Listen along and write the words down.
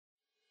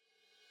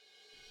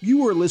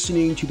You are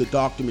listening to the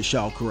Dr.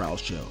 Michelle Corral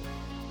Show.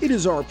 It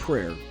is our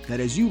prayer that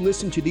as you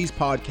listen to these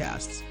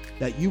podcasts,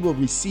 that you will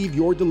receive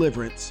your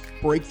deliverance,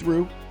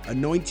 breakthrough,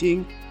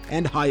 anointing,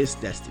 and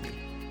highest destiny.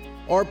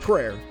 Our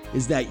prayer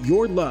is that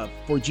your love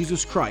for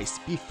Jesus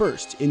Christ be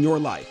first in your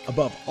life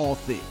above all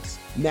things.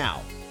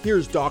 Now,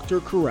 here's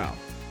Dr. Corral.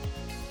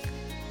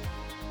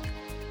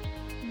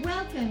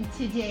 Welcome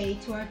today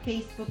to our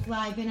Facebook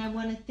Live, and I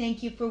want to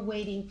thank you for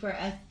waiting for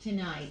us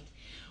tonight.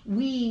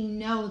 We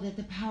know that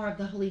the power of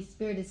the Holy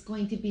Spirit is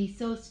going to be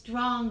so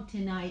strong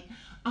tonight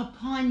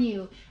upon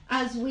you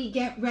as we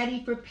get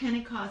ready for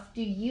Pentecost.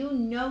 Do you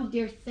know,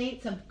 dear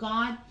saints of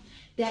God,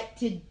 that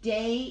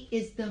today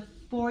is the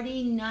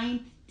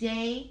 49th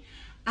day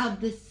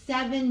of the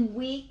 7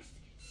 weeks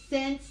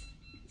since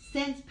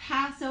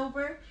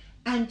Passover,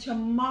 and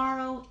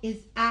tomorrow is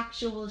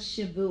actual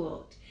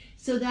Shavuot.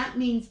 So that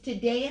means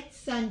today at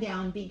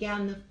sundown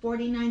began the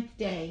 49th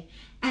day,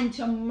 and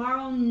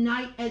tomorrow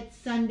night at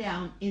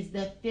sundown is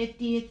the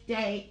 50th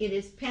day. It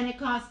is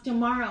Pentecost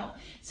tomorrow.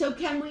 So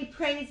can we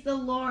praise the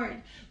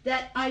Lord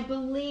that I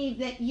believe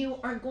that you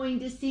are going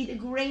to see the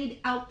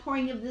great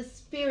outpouring of the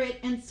Spirit,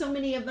 and so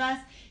many of us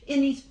in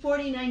these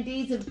 49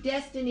 days of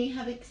destiny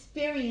have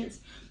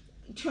experienced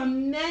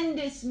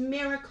tremendous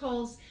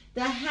miracles,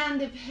 the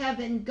hand of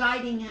heaven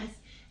guiding us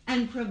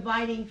and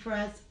providing for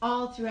us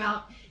all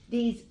throughout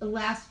these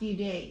last few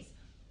days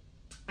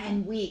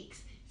and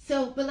weeks.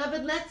 So,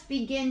 beloved, let's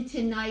begin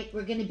tonight.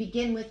 We're going to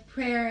begin with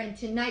prayer, and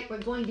tonight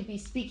we're going to be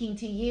speaking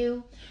to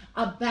you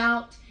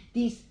about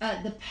the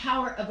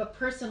power of a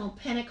personal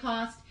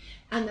Pentecost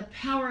and the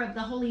power of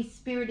the Holy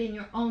Spirit in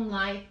your own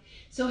life.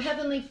 So,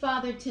 Heavenly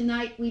Father,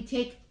 tonight we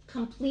take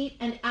complete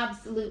and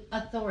absolute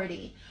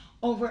authority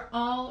over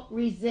all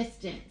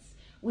resistance.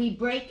 We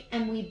break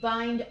and we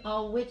bind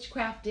all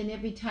witchcraft and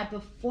every type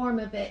of form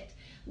of it.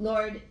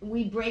 Lord,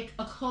 we break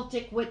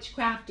occultic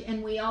witchcraft,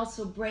 and we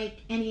also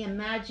break any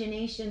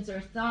imaginations or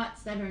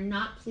thoughts that are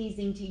not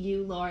pleasing to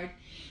you, Lord.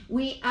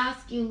 We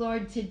ask you,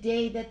 Lord,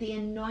 today that the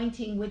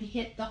anointing would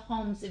hit the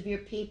homes of your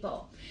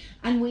people.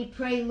 And we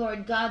pray,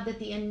 Lord God, that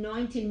the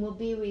anointing will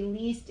be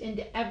released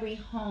into every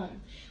home.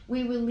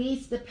 We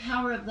release the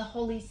power of the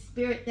Holy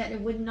Spirit, that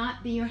it would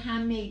not be your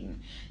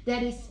handmaiden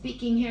that is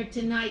speaking here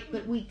tonight,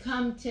 but we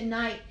come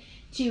tonight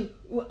to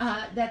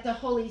that the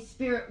Holy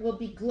Spirit will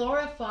be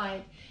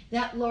glorified,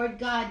 that, Lord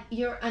God,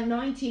 your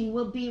anointing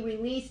will be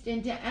released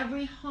into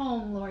every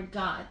home, Lord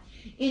God.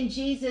 In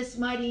Jesus'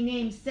 mighty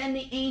name, send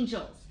the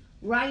angels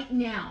right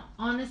now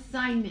on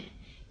assignment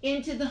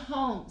into the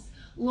homes,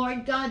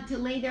 Lord God, to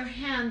lay their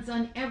hands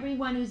on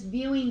everyone who's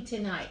viewing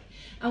tonight.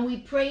 And we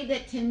pray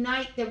that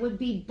tonight there would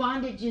be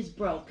bondages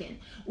broken.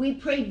 We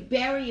pray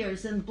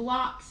barriers and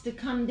blocks to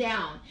come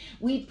down.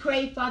 We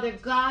pray, Father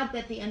God,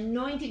 that the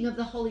anointing of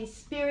the Holy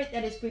Spirit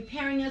that is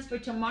preparing us for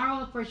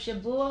tomorrow, for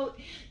Shavuot,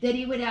 that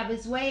he would have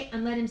his way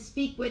and let him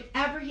speak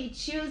whatever he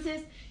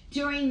chooses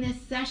during this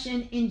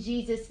session in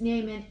Jesus'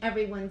 name. And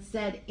everyone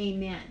said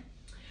amen.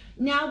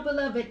 Now,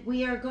 beloved,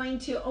 we are going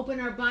to open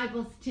our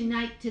Bibles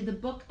tonight to the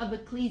book of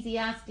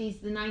Ecclesiastes,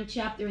 the 9th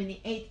chapter and the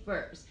 8th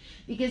verse,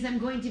 because I'm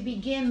going to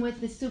begin with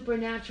the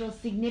supernatural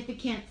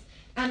significance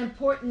and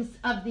importance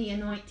of the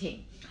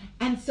anointing.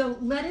 And so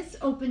let us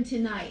open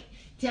tonight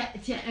to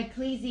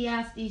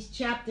Ecclesiastes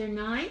chapter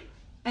 9,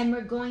 and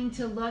we're going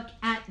to look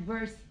at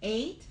verse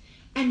 8.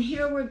 And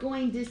here we're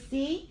going to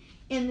see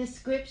in the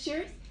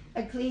scriptures,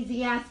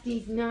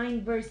 Ecclesiastes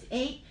 9, verse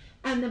 8,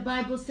 and the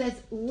Bible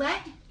says,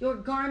 let your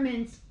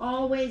garments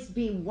always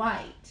be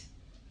white,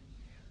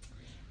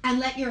 and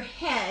let your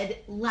head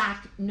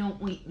lack no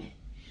ointment.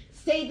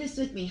 Say this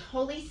with me.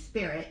 Holy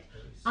Spirit,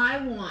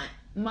 I want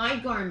my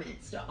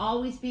garments to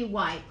always be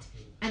white,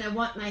 and I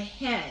want my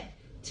head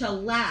to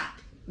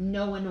lack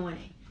no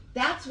anointing.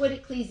 That's what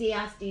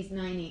Ecclesiastes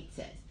 9:8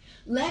 says.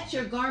 Let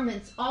your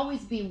garments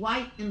always be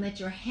white, and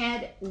let your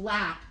head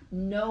lack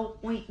no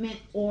ointment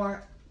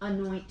or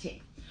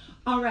anointing.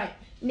 All right.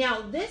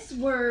 Now, this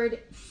word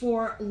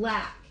for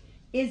lack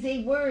is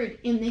a word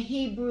in the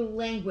Hebrew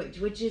language,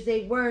 which is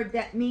a word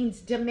that means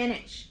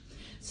diminish.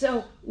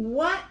 So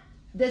what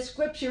the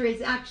scripture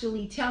is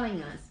actually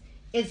telling us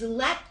is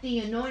let the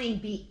anointing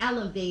be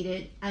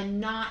elevated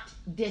and not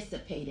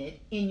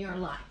dissipated in your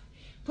life.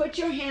 Put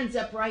your hands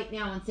up right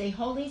now and say,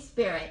 Holy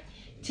Spirit,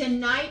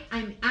 tonight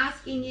I'm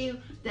asking you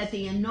that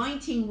the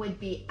anointing would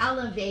be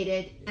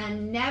elevated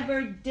and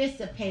never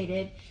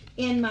dissipated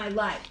in my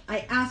life.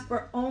 I ask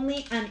for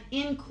only an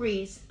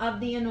increase of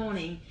the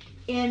anointing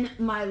in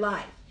my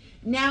life.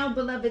 Now,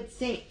 beloved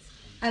saints,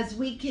 as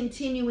we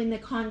continue in the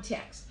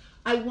context,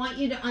 I want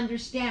you to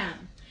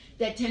understand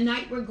that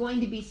tonight we're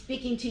going to be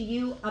speaking to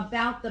you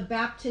about the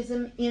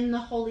baptism in the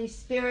Holy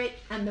Spirit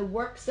and the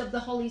works of the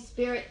Holy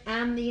Spirit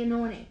and the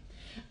anointing.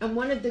 And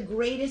one of the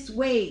greatest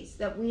ways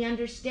that we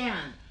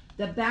understand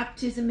the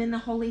baptism in the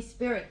Holy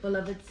Spirit,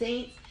 beloved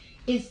saints,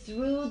 is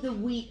through the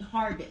wheat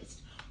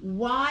harvest.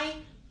 Why?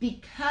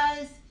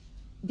 Because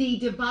the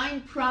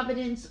divine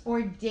providence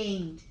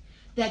ordained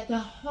that the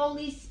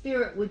Holy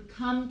Spirit would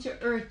come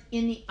to earth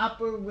in the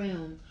upper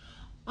room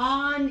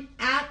on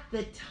at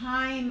the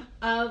time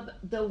of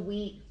the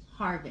wheat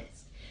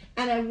harvest.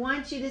 And I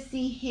want you to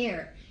see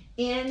here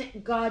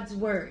in God's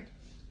word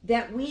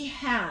that we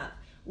have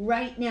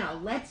right now.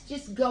 Let's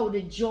just go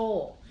to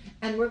Joel,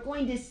 and we're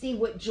going to see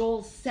what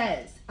Joel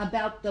says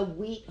about the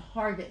wheat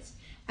harvest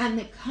and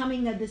the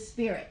coming of the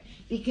Spirit,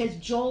 because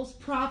Joel's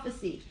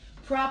prophecy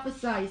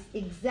prophesies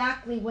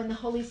exactly when the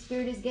Holy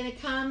Spirit is going to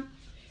come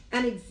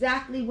and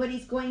exactly what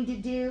he's going to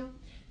do.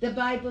 The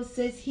Bible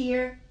says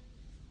here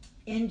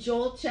in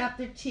Joel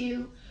chapter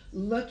 2,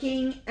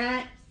 looking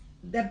at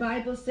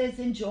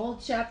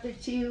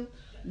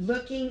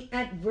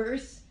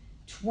verse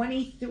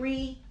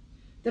 23,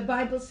 the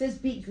Bible says,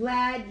 "Be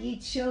glad, ye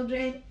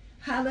children,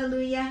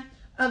 hallelujah,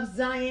 of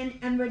Zion,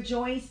 and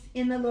rejoice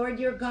in the Lord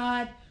your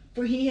God,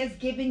 for he has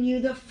given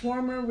you the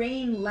former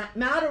rain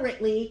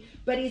moderately,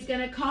 but he's going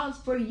to cause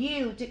for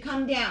you to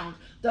come down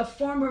the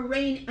former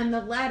rain and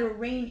the latter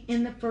rain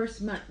in the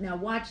first month." Now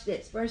watch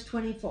this, verse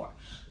 24.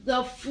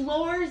 "The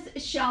floors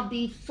shall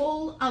be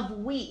full of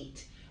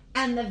wheat,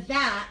 and the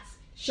vats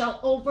shall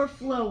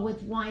overflow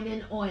with wine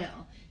and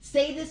oil."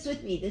 Say this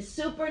with me, the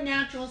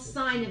supernatural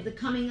sign of the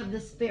coming of the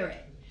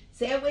Spirit.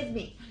 Say it with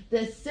me.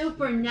 The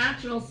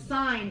supernatural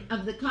sign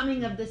of the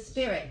coming of the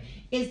Spirit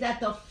is that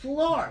the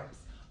floors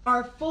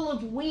are full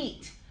of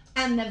wheat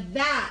and the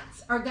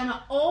vats are going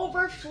to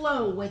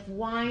overflow with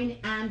wine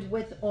and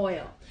with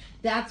oil.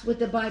 That's what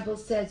the Bible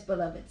says,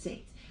 beloved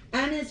saints.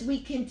 And as we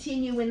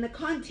continue in the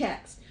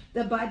context,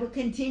 the Bible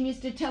continues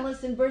to tell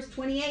us in verse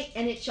 28,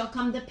 "And it shall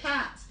come to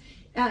pass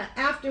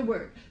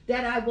afterward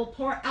that I will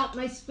pour out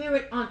my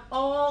Spirit on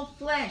all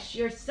flesh.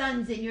 Your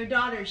sons and your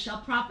daughters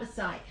shall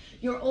prophesy.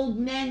 Your old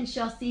men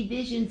shall see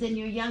visions, and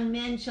your young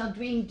men shall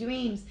dream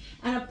dreams.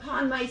 And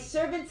upon my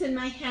servants and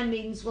my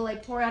handmaidens will I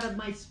pour out of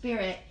my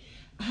Spirit."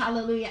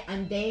 Hallelujah.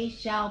 "And they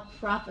shall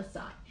prophesy."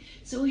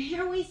 So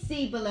here we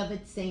see,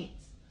 beloved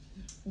saints,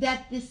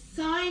 that the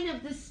sign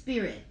of the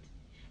Spirit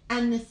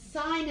and the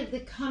sign of the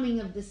coming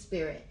of the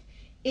Spirit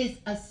is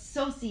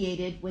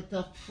associated with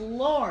the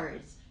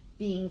floors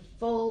being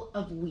full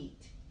of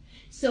wheat.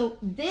 So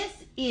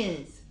this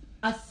is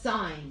a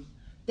sign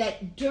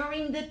that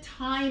during the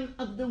time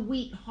of the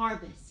wheat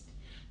harvest,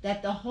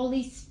 that the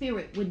Holy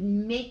Spirit would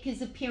make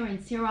his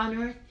appearance here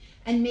on earth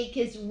and make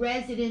his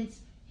residence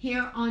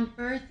here on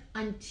earth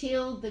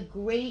until the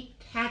great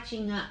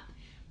catching up.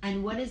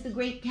 And what is the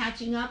great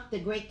catching up? The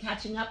great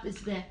catching up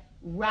is the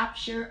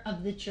rapture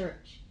of the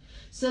church.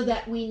 So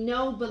that we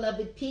know,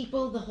 beloved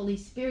people, the Holy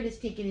Spirit has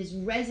taken his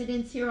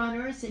residence here on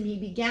earth, and he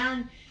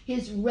began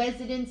his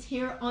residence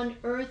here on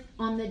earth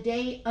on the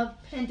day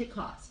of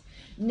Pentecost.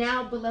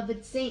 Now,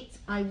 beloved saints,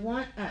 I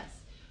want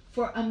us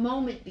for a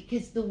moment,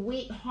 because the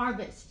wheat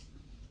harvest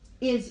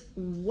is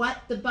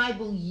what the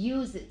Bible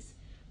uses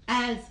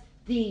as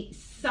the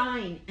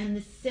sign and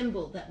the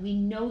symbol that we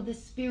know the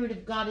Spirit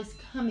of God is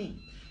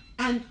coming.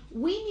 And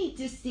we need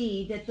to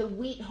see that the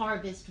wheat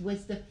harvest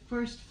was the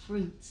first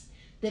fruits,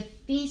 the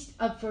feast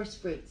of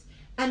first fruits.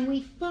 And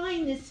we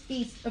find this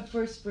feast of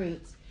first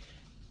fruits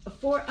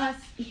for us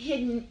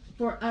hidden,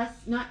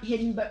 not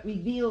hidden, but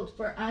revealed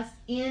for us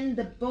in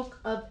the book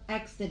of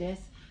Exodus,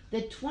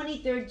 the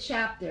 23rd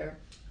chapter.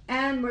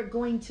 And we're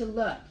going to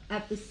look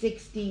at the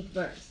 16th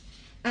verse.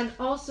 And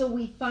also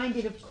we find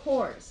it, of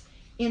course,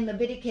 in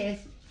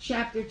Leviticus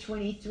chapter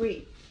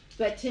 23.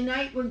 But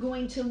tonight we're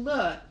going to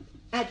look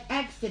at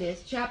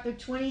Exodus chapter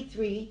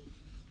 23,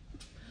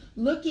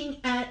 looking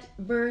at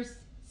verse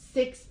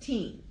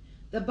 16.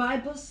 The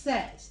Bible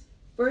says,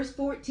 verse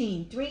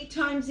 14, 3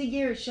 times a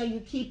year shall you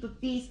keep a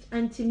feast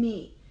unto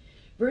me.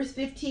 Verse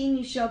 15,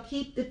 you shall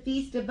keep the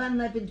feast of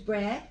unleavened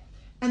bread.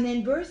 And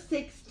then verse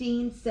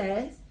 16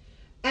 says,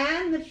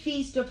 and the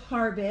feast of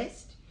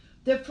harvest,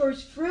 the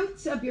first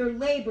fruits of your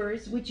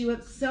labors which you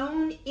have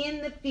sown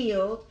in the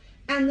field,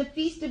 and the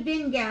feast of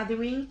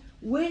ingathering,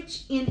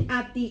 which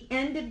at the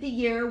end of the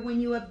year, when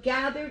you have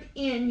gathered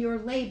in your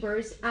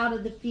labors out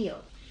of the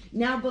field.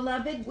 Now,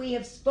 beloved, we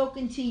have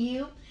spoken to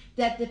you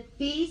that the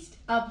feast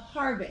of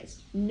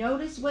harvest,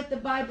 notice what the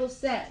Bible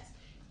says.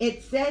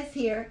 It says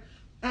here,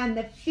 and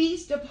the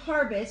feast of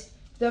harvest,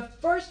 the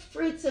first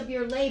fruits of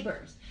your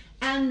labors.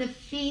 And the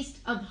feast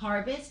of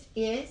harvest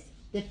is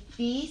the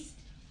feast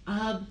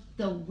of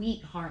the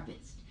wheat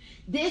harvest.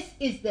 This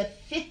is the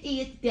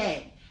 50th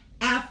day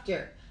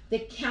after the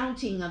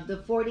counting of the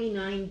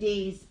 49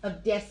 days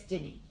of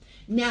destiny.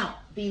 Now,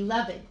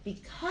 beloved,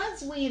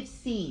 because we have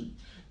seen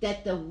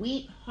that the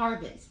wheat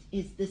harvest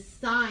is the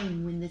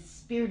sign when the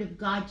Spirit of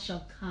God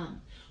shall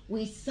come.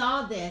 We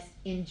saw this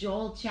in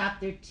Joel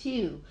chapter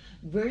 2,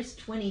 verse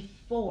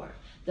 24.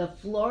 The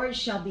floors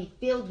shall be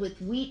filled with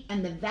wheat,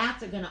 and the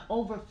vats are going to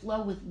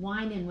overflow with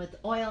wine and with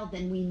oil.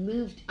 Then we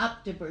moved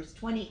up to verse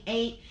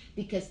 28,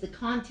 because the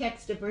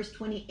context of verse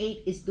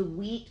 28 is the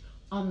wheat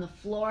on the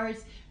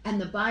floors. And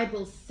the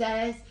Bible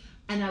says,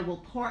 and I will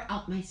pour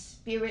out my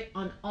Spirit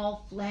on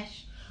all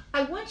flesh.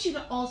 I want you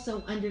to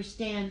also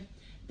understand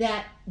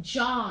that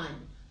John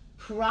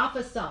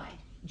prophesied,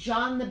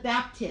 John the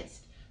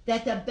Baptist,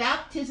 that the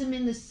baptism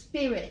in the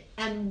Spirit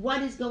and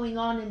what is going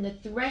on in the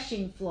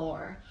threshing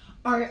floor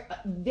are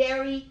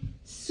very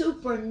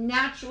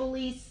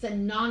supernaturally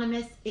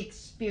synonymous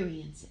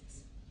experiences.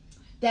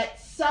 That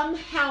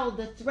somehow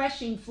the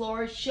threshing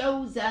floor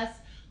shows us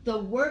the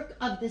work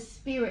of the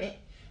Spirit,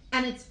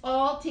 and it's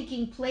all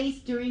taking place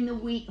during the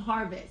wheat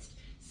harvest.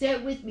 Say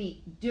it with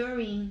me,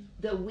 during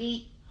the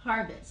wheat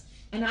harvest.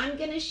 And I'm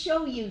going to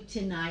show you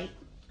tonight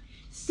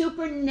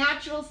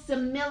supernatural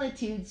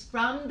similitudes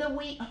from the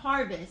wheat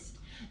harvest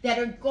that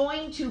are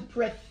going to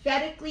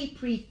prophetically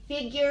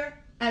prefigure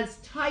as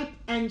type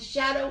and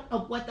shadow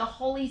of what the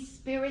Holy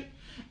Spirit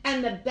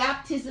and the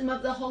baptism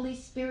of the Holy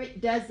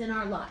Spirit does in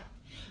our life.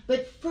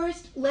 But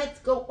first, let's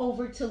go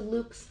over to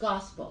Luke's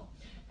gospel.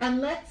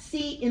 And let's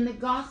see in the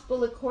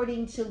gospel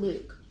according to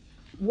Luke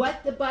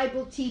what the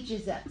Bible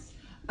teaches us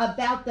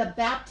about the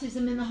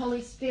baptism in the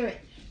Holy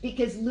Spirit.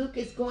 Because Luke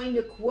is going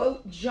to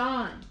quote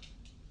John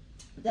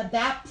the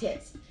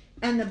Baptist.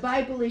 And the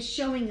Bible is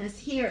showing us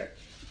here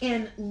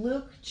in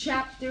Luke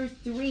chapter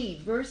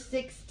 3, verse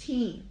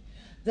 16.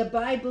 The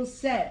Bible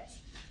says,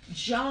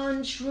 John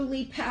answered,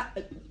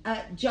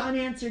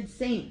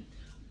 saying,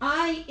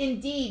 I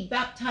indeed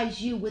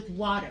baptize you with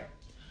water,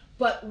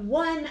 but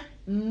one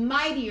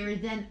mightier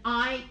than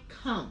I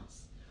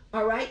comes.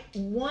 All right?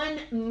 One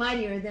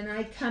mightier than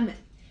I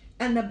cometh.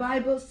 And the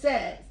Bible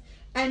says,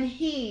 and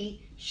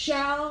he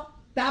shall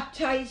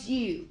baptize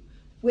you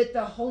with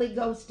the Holy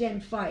Ghost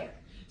and fire.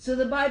 So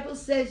the Bible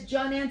says,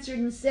 John answered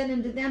and said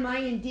unto them, I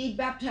indeed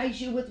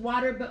baptize you with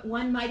water, but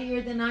one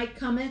mightier than I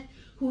cometh,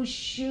 whose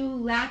shoe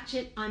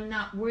latchet I'm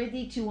not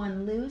worthy to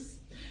unloose.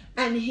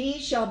 And he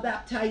shall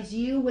baptize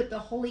you with the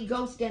Holy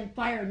Ghost and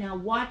fire. Now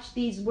watch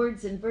these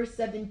words in verse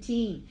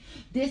 17.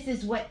 This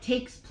is what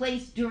takes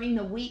place during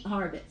the wheat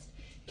harvest.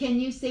 Can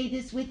you say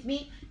this with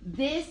me?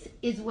 This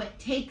is what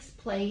takes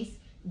place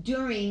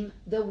during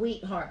the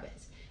wheat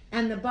harvest.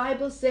 And the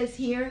Bible says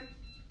here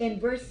in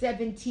verse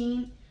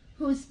 17,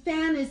 whose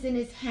fan is in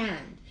his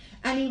hand,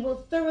 and he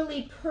will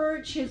thoroughly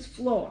purge his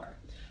floor.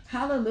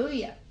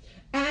 Hallelujah.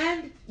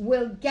 And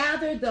will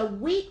gather the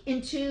wheat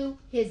into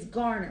his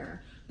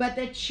garner, but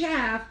the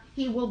chaff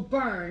he will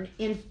burn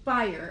in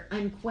fire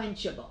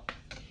unquenchable.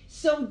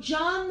 So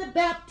John the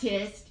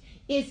Baptist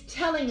is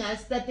telling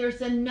us that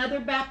there's another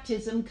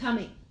baptism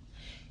coming.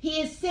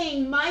 He is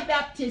saying my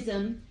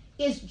baptism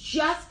is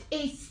just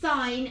a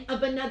sign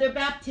of another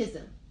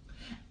baptism.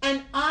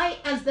 And I,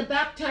 as the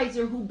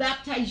baptizer who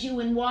baptize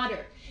you in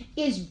water,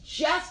 is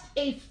just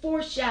a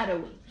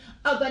foreshadowing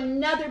of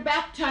another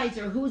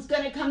baptizer who's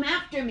going to come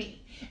after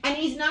me. And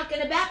he's not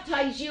going to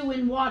baptize you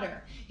in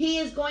water. He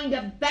is going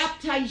to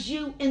baptize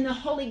you in the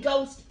Holy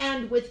Ghost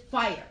and with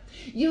fire.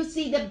 You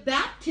see, the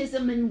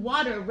baptism in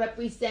water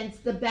represents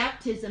the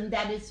baptism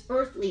that is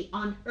earthly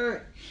on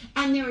earth.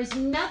 And there is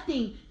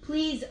nothing,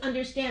 please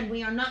understand,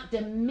 we are not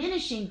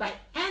diminishing by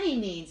any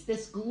means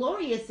this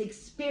glorious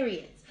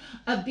experience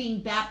of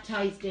being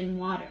baptized in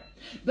water.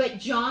 But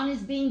John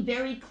is being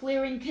very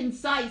clear and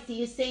concise.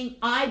 He is saying,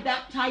 I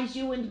baptize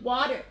you in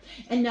water.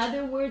 In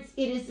other words,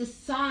 it is a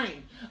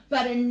sign.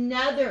 But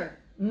another,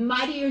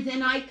 mightier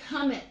than I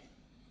cometh,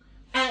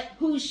 at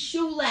whose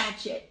shoe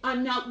latchet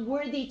I'm not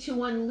worthy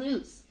to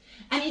unloose.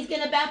 And he's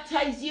going to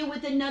baptize you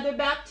with another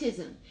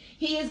baptism.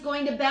 He is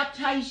going to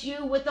baptize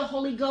you with the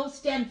Holy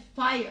Ghost and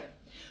fire.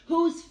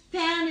 Whose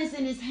fan is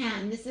in his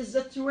hand. This is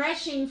the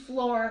threshing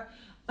floor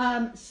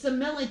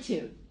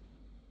similitude.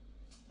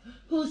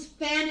 Whose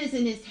fan is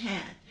in his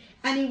hand,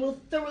 and he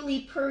will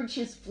thoroughly purge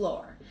his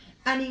floor,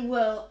 and he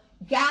will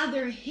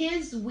gather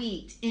his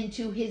wheat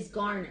into his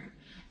garner,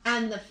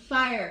 and the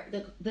fire,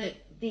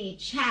 the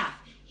chaff,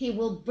 he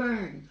will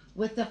burn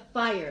with a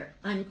fire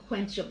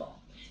unquenchable.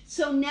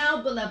 So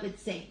now, beloved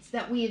saints,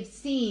 that we have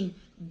seen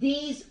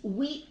these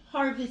wheat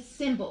harvest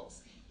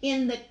symbols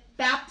in the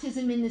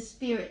baptism in the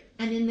Spirit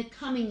and in the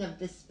coming of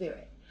the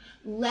Spirit,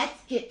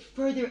 let's get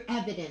further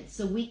evidence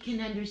so we can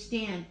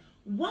understand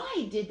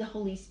why did the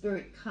Holy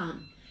Spirit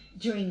come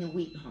during the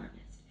wheat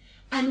harvest?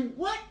 And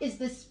what is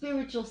the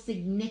spiritual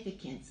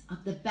significance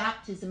of the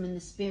baptism in the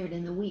Spirit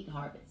in the wheat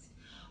harvest?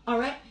 All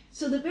right,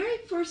 so the very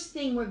first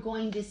thing we're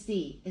going to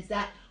see is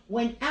that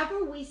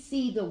whenever we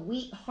see the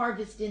wheat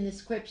harvest in the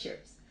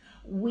scriptures,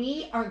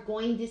 we are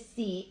going to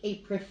see a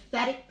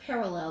prophetic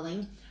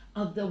paralleling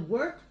of the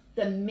work,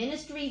 the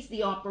ministries,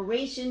 the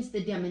operations,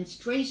 the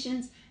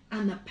demonstrations,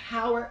 and the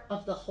power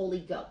of the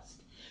Holy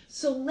Ghost.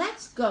 So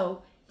let's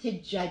go to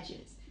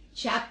Judges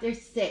chapter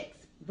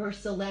 6,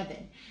 verse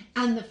 11.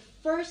 And the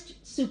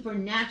first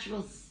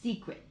supernatural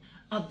secret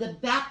of the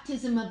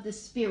baptism of the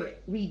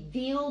Spirit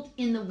revealed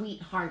in the wheat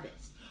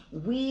harvest,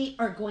 we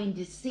are going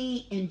to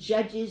see in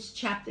Judges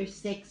chapter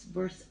 6,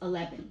 verse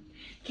 11.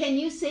 Can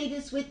you say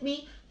this with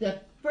me? The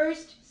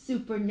first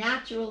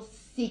supernatural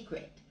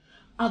secret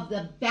of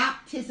the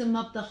baptism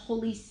of the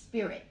Holy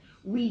Spirit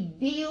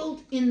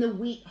revealed in the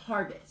wheat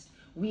harvest.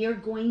 We are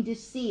going to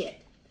see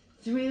it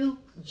through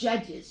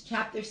Judges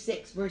chapter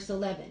 6, verse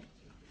 11.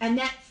 And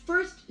that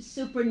first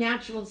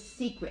supernatural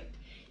secret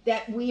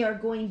that we are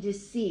going to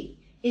see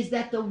is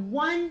that the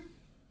one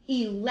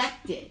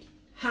elected,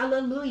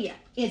 hallelujah,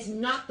 is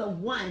not the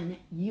one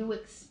you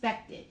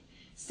expected.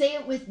 Say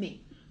it with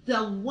me.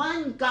 The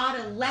one God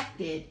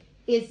elected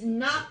is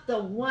not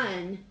the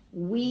one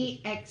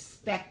we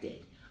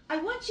expected. I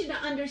want you to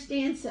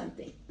understand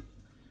something.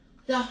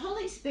 The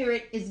Holy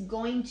Spirit is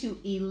going to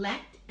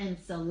elect and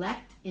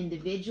select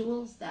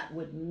individuals that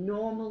would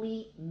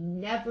normally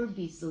never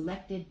be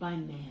selected by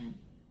man.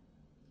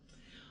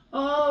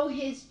 Oh,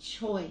 his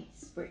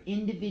choice for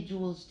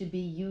individuals to be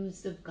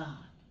used of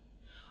God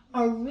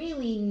are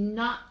really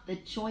not the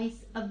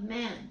choice of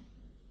man.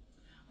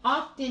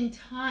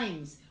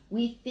 Oftentimes,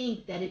 we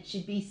think that it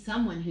should be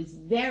someone who's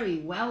very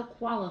well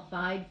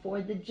qualified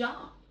for the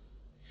job.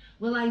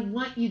 Well, I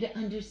want you to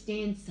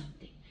understand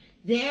something.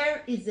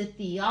 There is a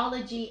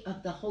theology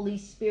of the Holy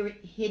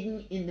Spirit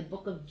hidden in the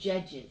book of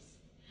Judges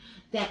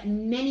that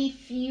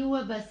few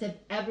of us have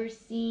ever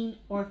seen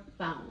or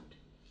found.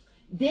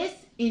 This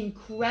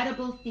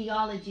incredible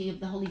theology of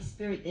the Holy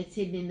Spirit that's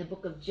hidden in the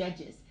book of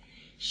Judges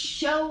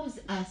shows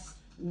us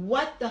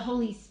what the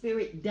Holy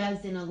Spirit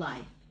does in a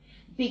life.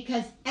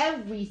 Because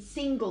every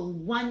single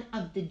one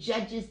of the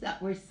judges that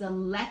were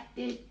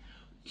selected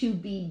to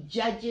be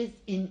judges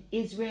in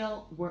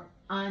Israel were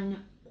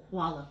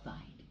unqualified.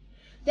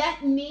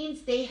 That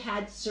means they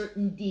had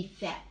certain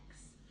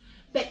defects.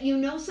 But you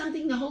know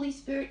something? The Holy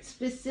Spirit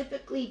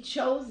specifically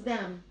chose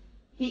them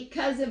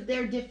because of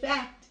their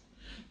defect.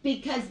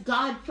 Because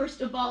God,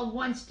 first of all,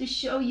 wants to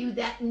show you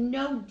that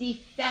no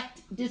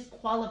defect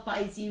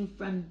disqualifies you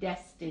from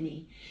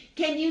destiny.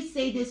 Can you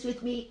say this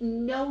with me?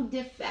 No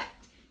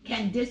defect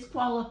can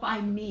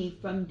disqualify me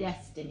from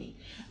destiny.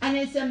 And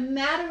as a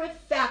matter of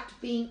fact,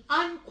 being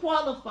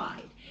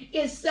unqualified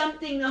is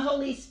something the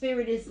Holy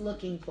Spirit is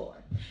looking for.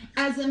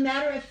 As a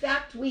matter of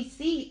fact, we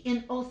see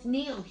in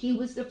Othniel, he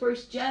was the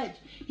first judge.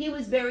 He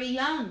was very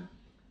young,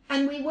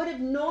 and we would have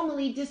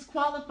normally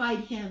disqualified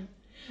him.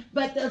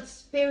 But the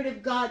Spirit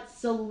of God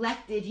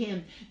selected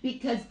him,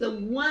 because the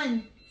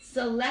one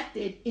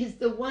selected is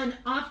the one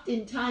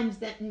oftentimes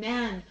that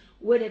man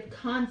would have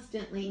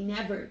constantly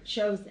never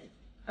chosen.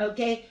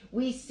 Okay,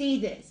 we see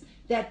this,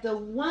 that the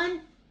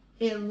one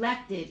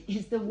elected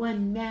is the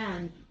one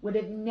man would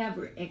have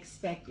never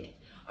expected.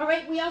 All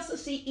right, we also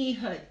see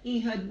Ehud.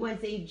 Ehud was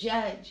a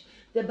judge.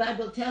 The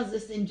Bible tells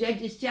us in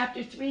Judges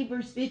chapter 3,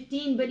 verse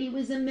 15, but he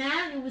was a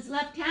man who was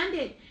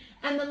left-handed,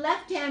 and the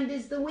left hand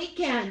is the weak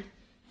hand.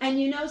 And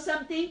you know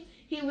something?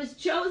 He was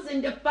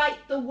chosen to fight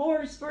the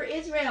wars for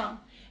Israel.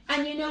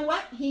 And you know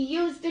what? He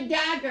used a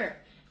dagger.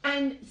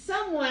 And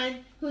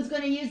someone who's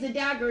going to use the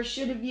dagger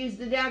should have used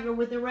the dagger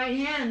with the right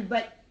hand,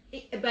 but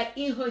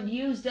Ehud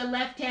used a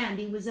left hand.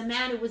 He was a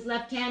man who was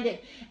left-handed.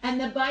 And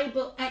the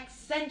Bible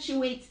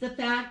accentuates the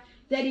fact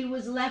that he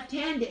was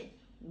left-handed.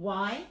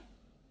 Why?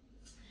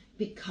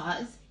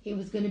 Because he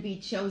was going to be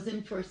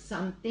chosen for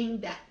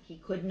something that he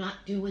could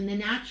not do in the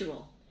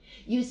natural.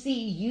 You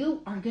see,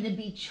 you are going to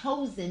be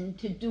chosen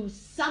to do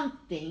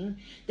something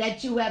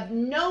that you have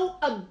no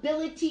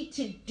ability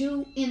to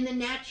do in the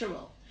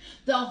natural.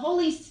 The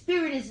Holy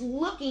Spirit is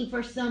looking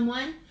for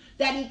someone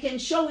that he can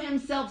show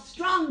himself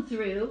strong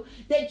through,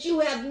 that you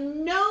have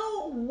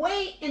no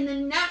way in the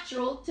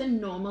natural to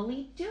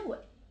normally do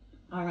it.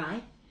 All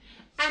right?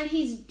 And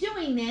he's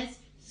doing this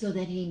so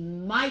that he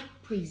might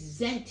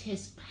present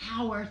his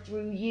power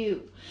through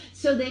you,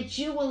 so that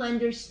you will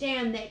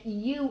understand that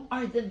you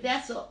are the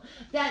vessel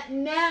that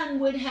man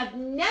would have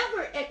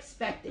never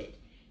expected.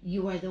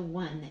 You are the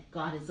one that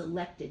God has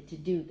elected to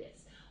do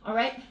this. All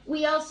right?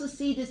 We also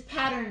see this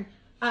pattern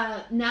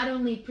not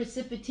only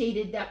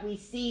precipitated that we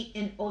see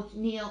in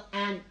Othniel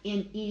and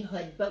in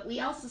Ehud, but we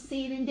also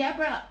see it in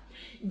Deborah.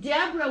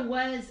 Deborah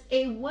was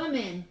a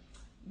woman,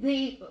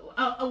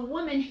 a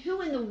woman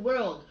who in the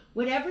world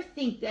would ever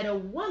think that a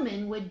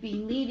woman would be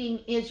leading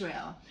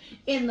Israel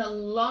in the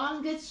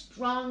longest,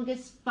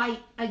 strongest fight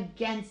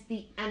against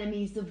the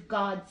enemies of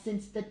God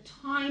since the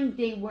time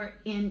they were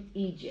in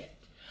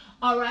Egypt.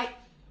 All right,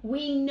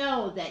 we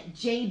know that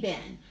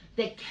Jabin,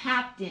 the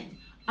captain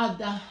of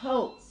the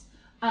host,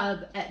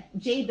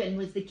 Jabin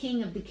was the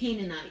king of the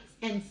Canaanites,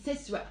 and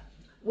Sisera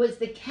was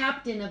the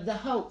captain of the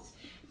host,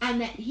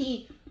 and that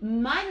he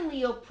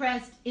mightily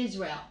oppressed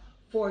Israel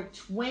for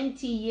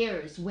 20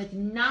 years with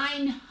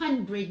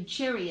 900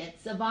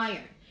 chariots of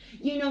iron.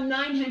 You know,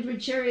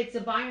 900 chariots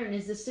of iron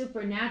is a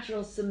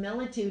supernatural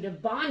similitude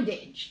of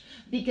bondage,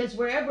 because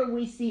wherever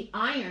we see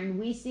iron,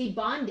 we see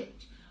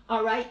bondage.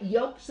 All right,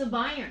 yokes of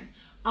iron.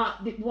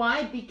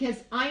 Why?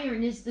 Because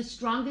iron is the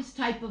strongest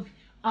type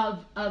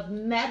of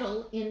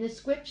metal in the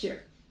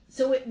scripture.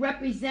 So it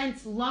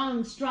represents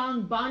long,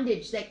 strong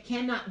bondage that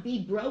cannot be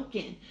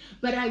broken.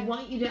 But I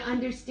want you to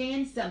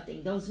understand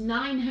something. Those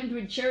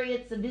 900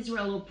 chariots of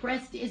Israel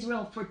oppressed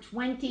Israel for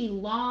 20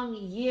 long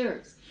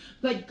years.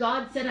 But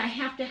God said, I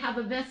have to have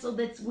a vessel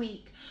that's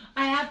weak.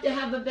 I have to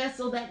have a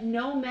vessel that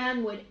no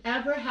man would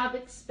ever have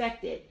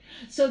expected,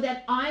 so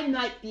that I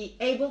might be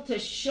able to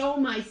show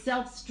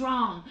myself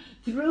strong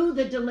through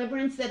the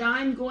deliverance that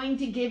I'm going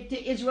to give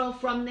to Israel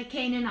from the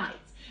Canaanites.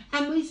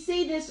 And we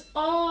see this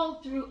all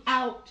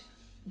throughout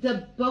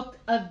the book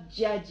of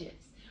Judges.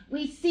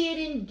 We see it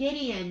in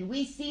Gideon.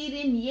 We see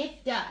it in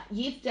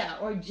Jephthah,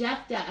 or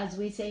Jephthah as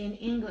we say in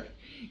English.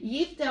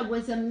 Jephthah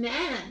was a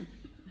man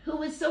who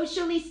was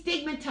socially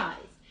stigmatized.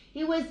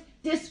 He was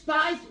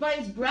despised by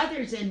his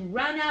brothers and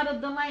run out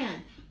of the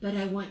land. But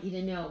I want you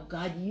to know,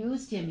 God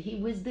used him. He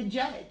was the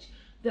judge.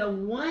 The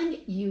one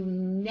you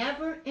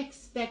never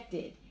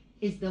expected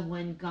is the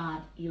one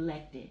God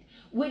elected.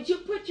 Would you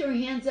put your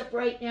hands up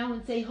right now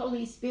and say,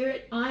 Holy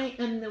Spirit, I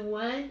am the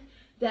one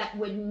that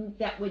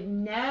would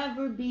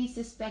never be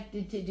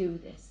suspected to do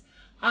this.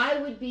 I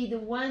would be the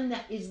one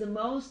that is the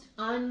most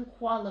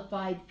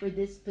unqualified for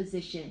this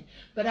position.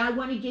 But I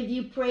want to give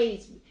you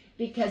praise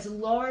because,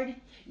 Lord,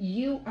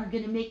 you are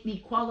going to make me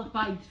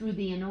qualified through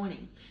the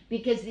anointing.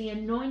 Because the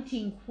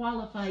anointing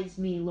qualifies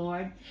me,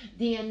 Lord.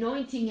 The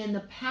anointing and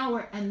the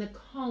power and the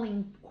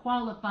calling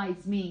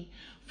qualifies me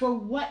for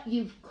what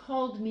you've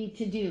called me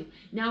to do.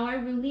 Now I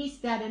release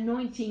that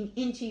anointing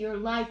into your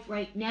life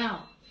right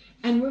now.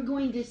 And we're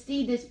going to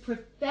see this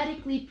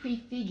prophetically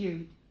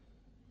prefigured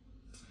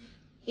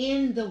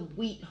in the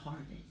wheat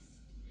harvest.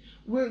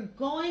 We're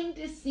going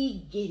to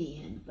see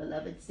Gideon,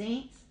 beloved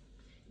saints.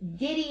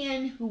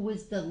 Gideon, who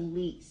was the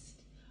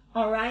least.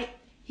 All right?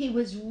 He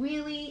was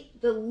really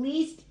the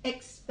least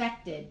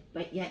expected,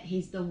 but yet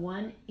he's the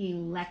one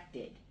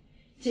elected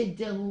to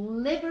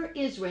deliver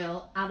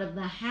Israel out of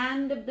the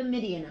hand of the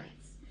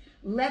Midianites.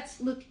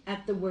 Let's look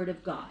at the Word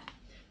of God.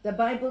 The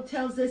Bible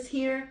tells us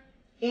here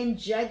in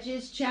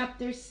Judges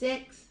chapter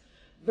 6,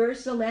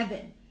 verse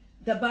 11,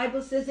 the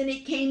Bible says, and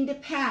it came to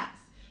pass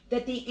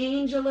that the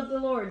angel of the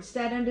Lord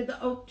sat under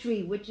the oak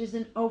tree, which is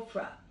an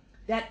Ophrah,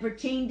 that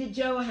pertained to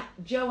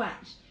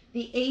Joash,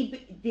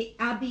 the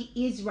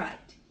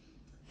Abiezrite.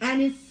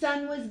 And his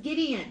son was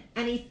Gideon,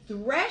 and he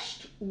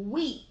threshed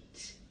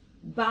wheat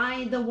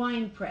by the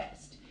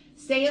winepress.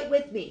 Say it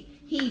with me.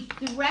 He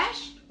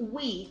threshed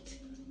wheat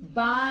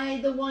by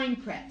the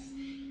winepress.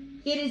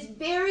 It is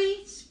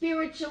very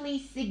spiritually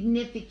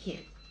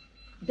significant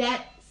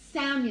that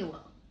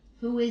Samuel,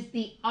 who is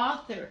the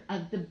author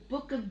of the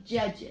book of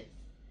Judges,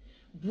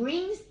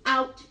 brings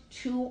out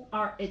to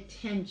our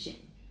attention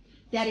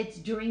that it's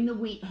during the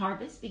wheat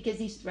harvest because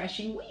he's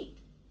threshing wheat.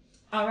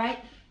 All right?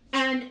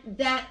 And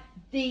that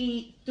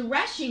the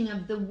threshing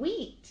of the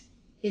wheat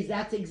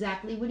that's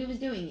exactly what he was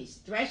doing. He's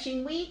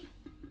threshing wheat,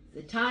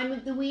 the time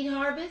of the wheat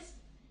harvest,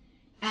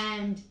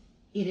 and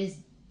it is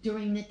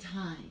during the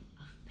time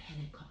of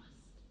Pentecost.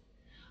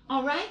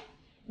 All right?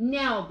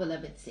 Now,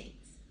 beloved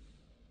saints,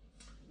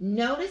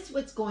 notice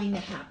what's going to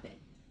happen.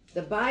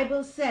 The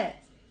Bible says,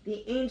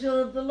 the angel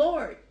of the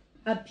Lord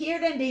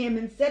appeared unto him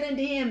and said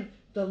unto him,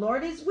 the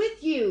Lord is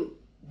with you,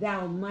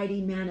 thou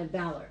mighty man of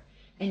valor.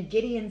 And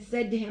Gideon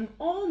said to him,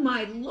 O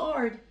my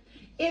Lord,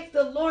 if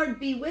the Lord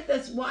be with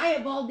us, why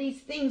have all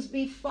these things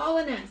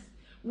befallen us?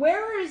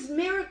 Where are his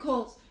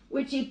miracles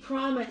which he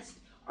promised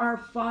our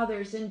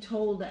fathers and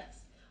told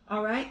us?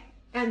 All right?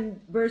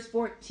 And verse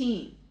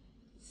 14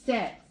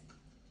 says,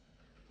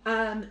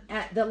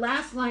 at the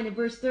last line of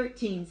verse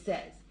 13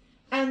 says,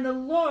 and the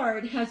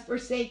Lord has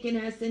forsaken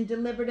us and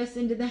delivered us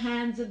into the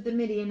hands of the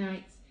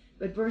Midianites.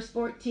 But verse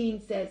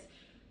 14 says,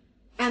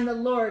 and the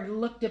Lord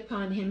looked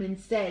upon him and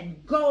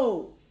said,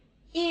 go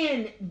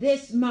in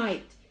this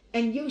might,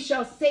 and you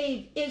shall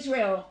save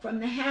Israel from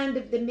the hand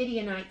of the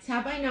Midianites.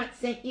 Have I not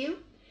sent you?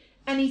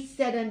 And he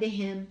said unto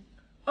him,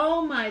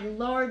 O my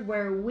Lord,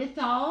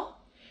 wherewithal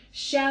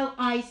shall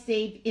I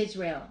save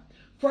Israel?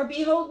 For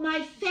behold,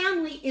 my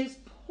family is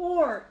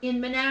poor in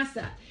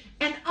Manasseh,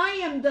 and I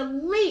am the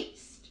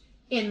least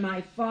in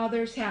my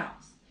father's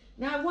house.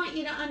 Now I want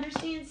you to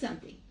understand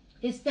something.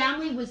 His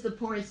family was the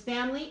poorest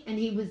family, and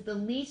he was the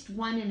least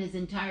one in his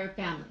entire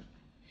family.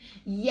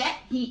 Yet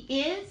he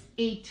is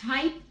a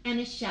type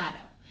and a shadow,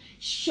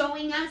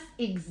 showing us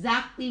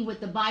exactly what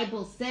the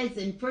Bible says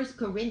in 1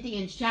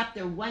 Corinthians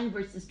chapter 1,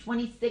 verses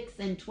 26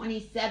 and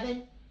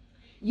 27.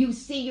 You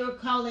see your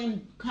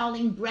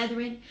calling,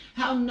 brethren,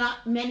 how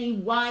not many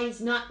wise,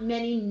 not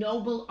many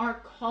noble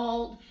are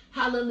called.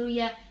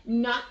 Hallelujah.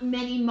 Not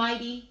many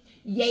mighty.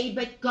 Yea,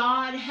 but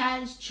God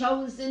has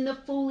chosen the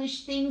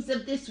foolish things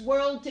of this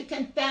world to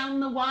confound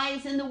the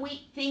wise, and the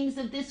weak things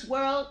of this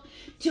world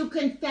to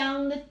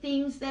confound the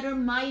things that are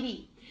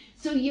mighty.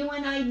 So you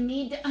and I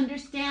need to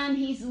understand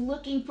he's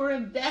looking for a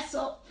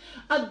vessel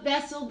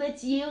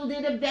that's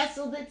yielded, a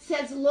vessel that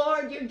says,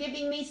 Lord, you're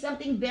giving me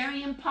something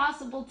very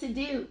impossible to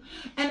do.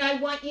 And I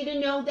want you to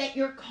know that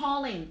your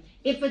calling,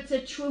 if it's a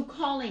true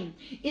calling,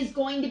 is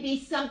going to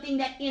be something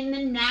that in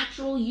the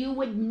natural you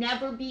would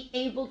never be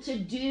able to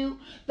do,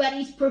 but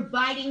he's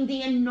providing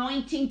the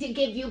anointing to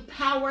give you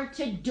power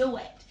to do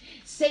it.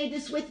 Say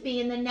this with me.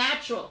 In the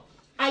natural,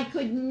 I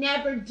could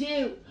never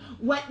do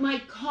what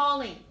my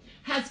calling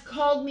has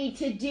called me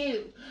to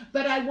do.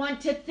 But I want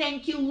to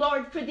thank you,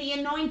 Lord, for the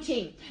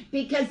anointing,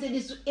 because it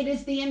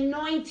is the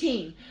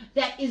anointing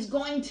that is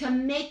going to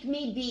make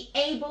me be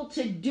able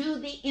to do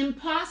the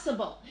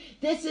impossible.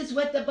 This is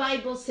what the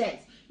Bible says.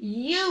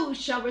 You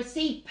shall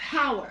receive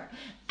power.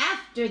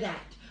 After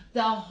that,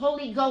 the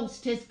Holy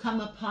Ghost has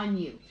come upon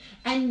you,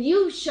 and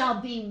you shall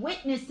be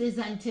witnesses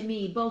unto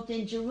me, both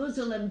in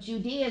Jerusalem,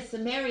 Judea,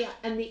 Samaria,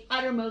 and the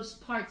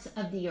uttermost parts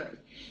of the earth.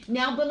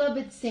 Now,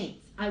 beloved saints,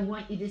 I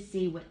want you to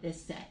see what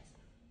this says.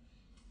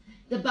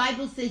 The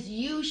Bible says,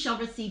 you shall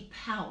receive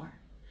power.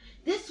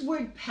 This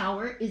word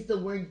power is the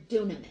word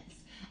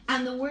dunamis.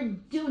 And the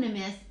word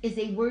dunamis is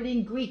a word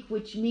in Greek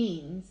which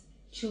means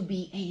to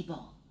be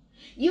able.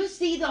 You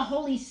see, the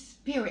Holy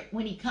Spirit,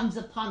 when he comes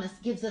upon us,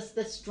 gives us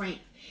the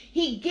strength.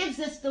 He gives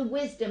us the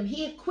wisdom.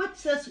 He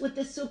equips us with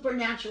the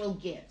supernatural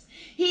gifts.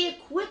 He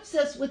equips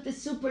us with the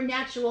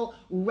supernatural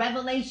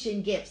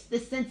revelation gifts, the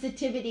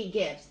sensitivity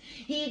gifts.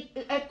 He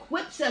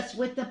equips us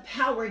with the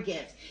power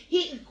gifts.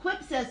 He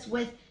equips us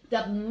with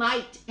the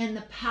might and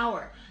the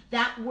power.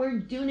 That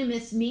word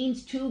dunamis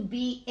means to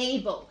be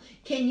able.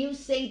 Can you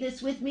say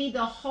this with me?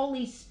 The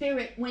Holy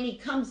Spirit, when he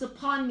comes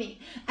upon me,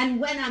 and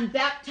when I'm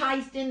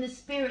baptized in the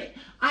Spirit,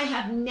 I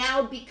have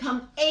now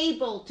become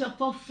able to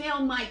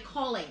fulfill my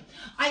calling.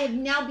 I have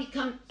now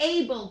become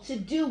able to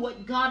do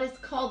what God has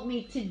called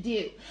me to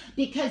do.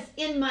 Because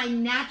in my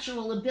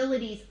natural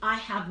abilities, I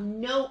have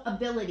no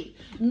ability,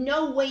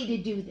 no way to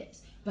do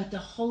this. But the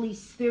Holy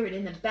Spirit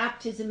and the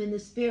baptism in the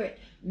Spirit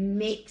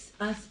makes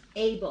us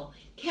able.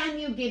 Can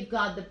you give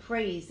God the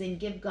praise and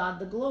give God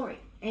the glory?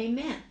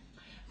 Amen.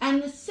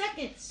 And the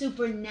second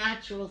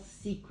supernatural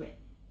secret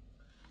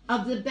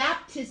of the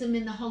baptism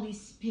in the Holy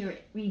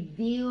Spirit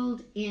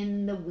revealed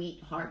in the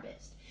wheat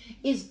harvest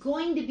is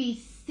going to be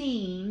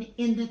seen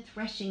in the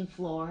threshing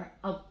floor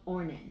of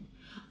Ornan.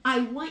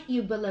 I want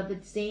you,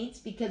 beloved saints,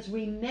 because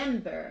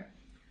remember,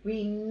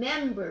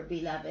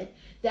 beloved,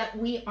 that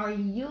we are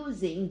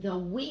using the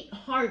wheat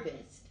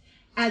harvest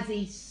as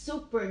a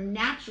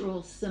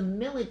supernatural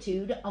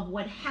similitude of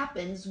what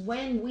happens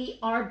when we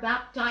are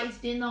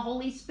baptized in the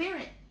Holy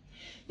Spirit.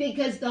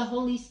 Because the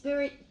Holy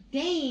Spirit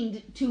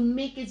deigned to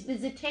make his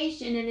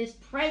visitation and his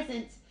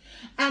presence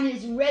and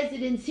his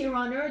residence here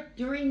on earth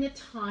during the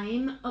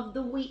time of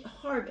the wheat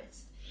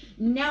harvest.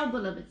 Now,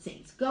 beloved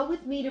saints, go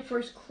with me to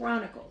 1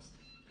 Chronicles,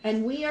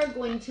 and we are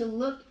going to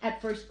look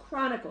at 1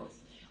 Chronicles,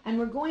 and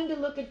we're going to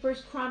look at 1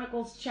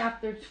 Chronicles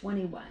chapter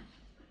 21.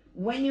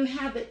 When you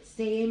have it,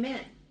 say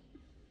amen.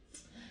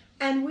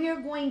 And we are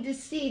going to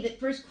see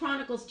that 1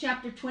 Chronicles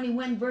chapter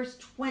 21 verse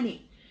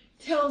 20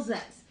 tells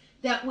us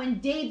that when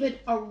David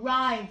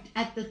arrived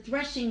at the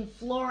threshing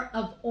floor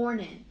of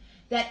Ornan,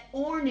 that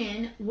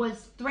Ornan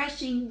was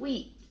threshing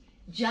wheat,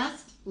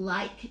 just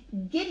like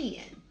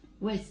Gideon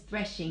was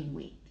threshing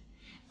wheat.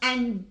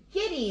 And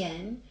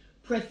Gideon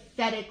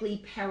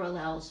prophetically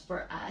parallels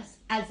for us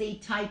as a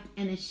type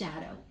and a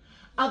shadow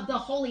of the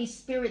Holy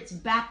Spirit's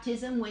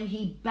baptism when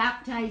he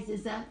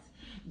baptizes us,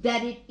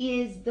 that it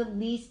is the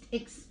least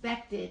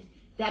expected,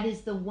 that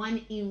is the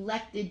one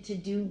elected to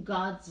do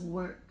God's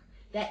work,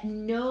 that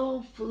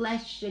no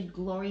flesh should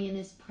glory in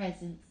his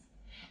presence,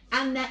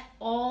 and that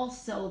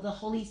also the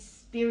Holy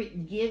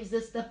Spirit gives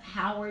us the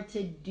power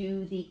to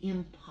do the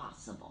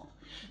impossible.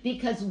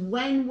 Because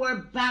when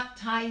we're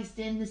baptized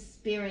in the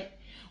Spirit,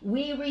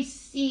 we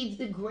receive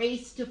the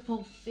grace to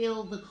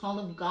fulfill the call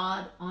of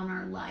God on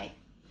our life.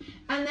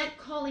 And that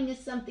calling is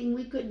something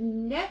we could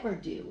never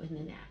do in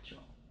the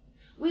natural.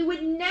 We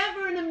would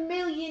never in a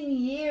million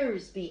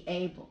years be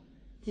able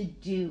to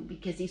do,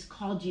 because he's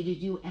called you to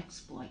do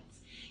exploits.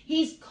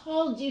 He's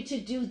called you to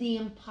do the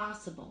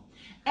impossible.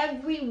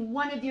 Every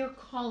one of your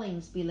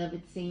callings,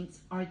 beloved saints,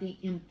 are the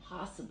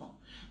impossible.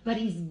 But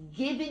he's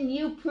given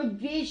you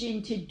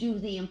provision to do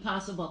the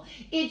impossible.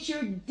 It's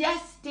your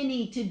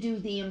destiny to do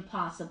the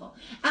impossible.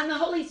 And the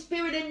Holy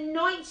Spirit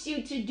anoints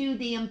you to do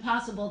the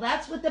impossible.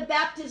 That's what the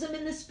baptism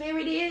in the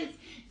Spirit is,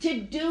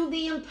 to do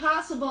the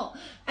impossible.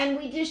 And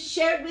we just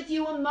shared with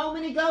you a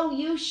moment ago,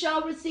 you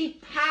shall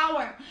receive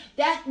power.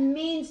 That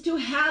means to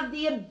have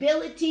the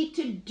ability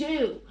to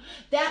do.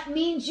 That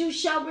means you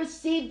shall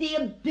receive the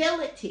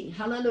ability.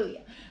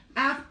 Hallelujah.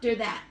 After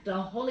that,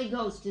 the Holy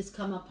Ghost has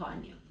come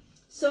upon you.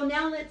 So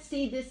now let's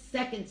see this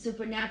second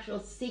supernatural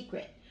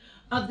secret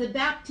of the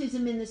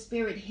baptism in the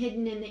Spirit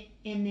hidden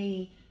in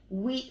the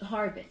wheat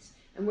harvest.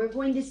 And we're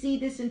going to see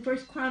this in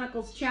 1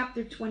 Chronicles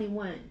chapter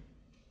 21.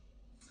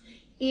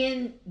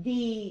 In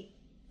the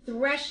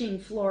threshing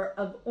floor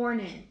of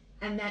Ornan,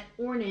 and that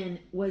Ornan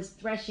was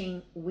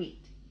threshing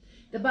wheat.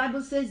 The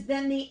Bible says,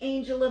 then the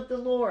angel of the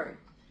Lord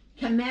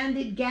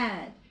commanded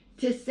Gad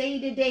to say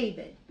to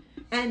David,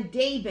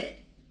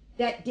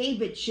 that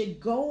David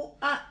should go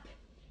up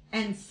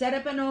and set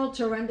up an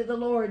altar unto the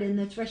Lord in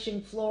the threshing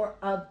floor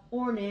of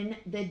Ornan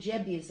the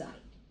Jebusite.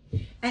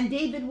 And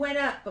David went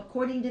up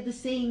according to the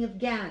saying of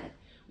Gad,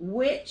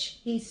 which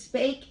he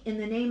spake in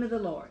the name of the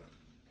Lord.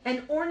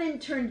 And Ornan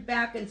turned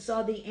back and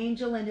saw the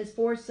angel and his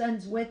 4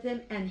 sons with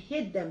him, and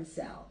hid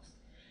themselves.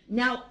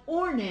 Now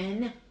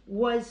Ornan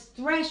was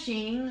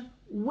threshing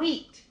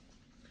wheat.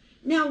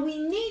 Now we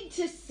need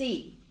to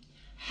see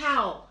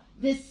how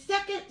the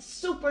second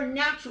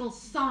supernatural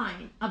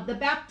sign of the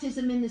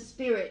baptism in the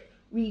Spirit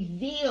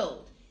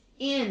revealed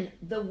in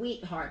the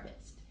wheat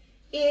harvest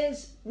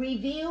is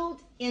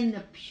revealed in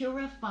the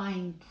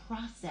purifying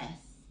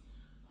process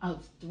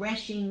of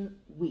threshing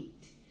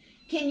wheat.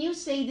 Can you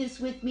say this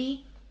with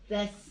me?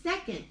 The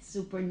second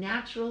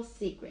supernatural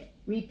secret.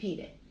 Repeat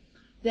it.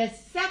 The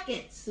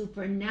second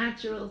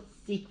supernatural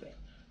secret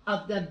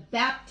of the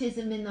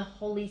baptism in the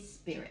Holy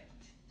Spirit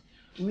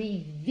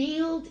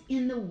revealed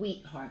in the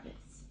wheat harvest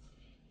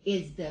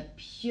is the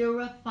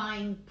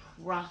purifying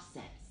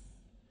process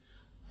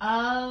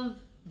of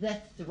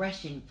the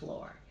threshing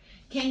floor.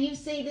 Can you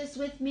say this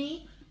with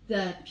me?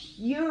 The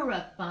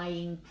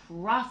purifying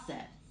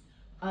process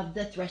of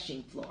the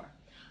threshing floor.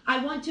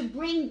 I want to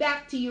bring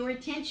back to your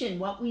attention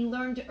what we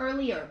learned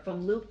earlier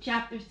from Luke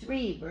chapter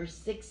 3, verse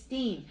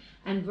 16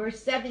 and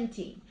verse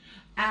 17.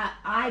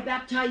 I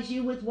baptize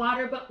you with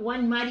water, but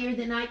one mightier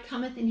than I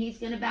cometh, and he's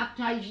going to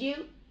baptize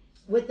you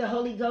with the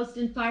Holy Ghost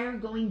and fire,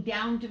 going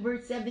down to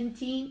verse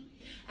 17.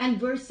 And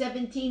verse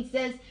 17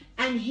 says,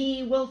 and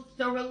he will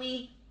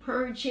thoroughly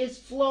purge his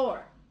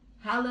floor.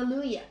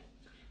 Hallelujah.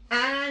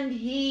 And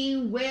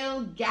he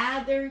will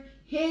gather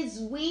his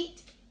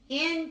wheat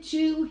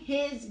into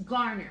his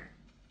garner.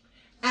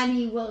 And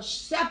he will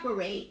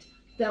separate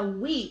the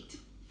wheat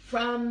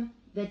from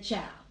the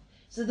chaff.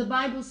 So the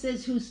Bible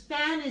says, whose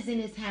fan is in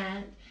his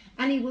hand,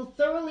 and he will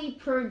thoroughly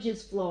purge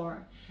his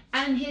floor.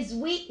 And his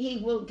wheat he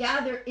will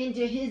gather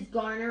into his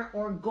garner,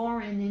 or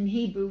goren in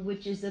Hebrew,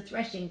 which is the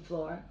threshing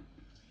floor.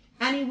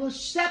 And he will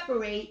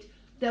separate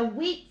the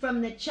wheat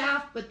from the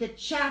chaff, but the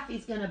chaff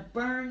he's going to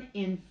burn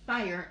in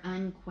fire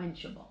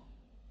unquenchable.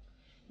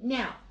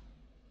 Now,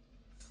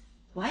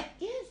 what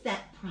is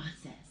that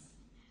process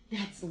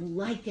that's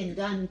likened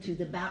unto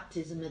the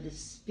baptism of the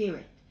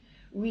Spirit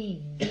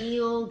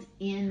revealed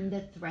in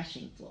the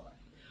threshing floor?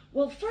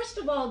 Well, first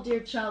of all, dear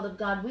child of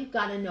God, we've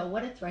got to know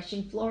what a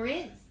threshing floor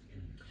is.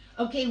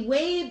 Okay,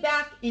 way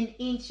back in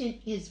ancient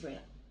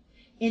Israel,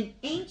 in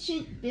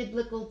ancient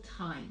biblical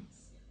times,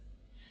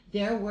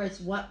 there was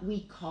what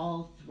we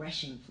call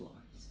threshing floors.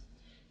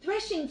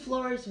 Threshing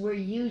floors were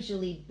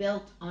usually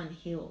built on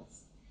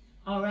hills.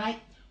 All right?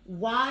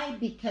 Why?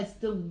 Because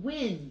the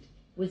wind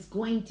was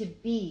going to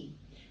be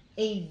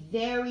a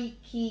very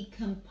key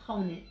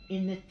component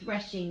in the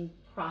threshing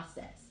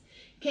process.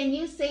 Can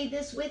you say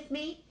this with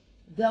me?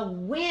 The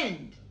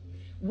wind,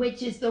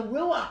 which is the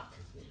Ruach,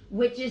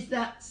 which is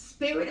the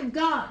Spirit of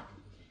God,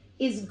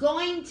 is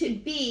going to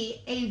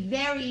be a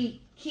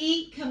very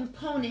key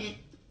component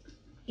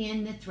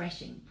in the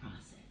threshing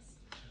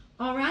process.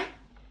 All right?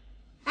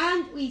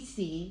 And we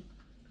see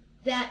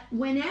that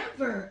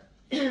whenever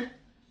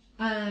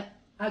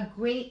a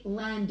great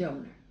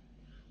landowner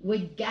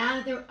would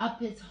gather up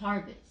his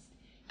harvest,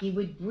 he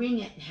would bring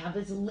it, have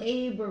his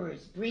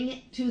laborers bring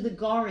it to the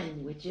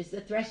goren, which is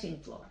the threshing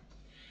floor.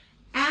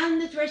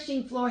 And the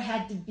threshing floor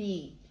had to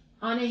be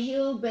on a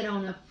hill, but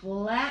on a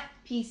flat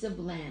piece of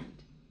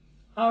land.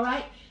 All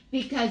right?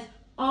 Because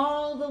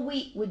all the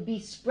wheat would be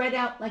spread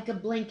out like a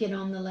blanket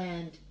on the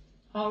land.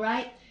 All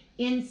right?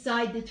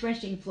 Inside the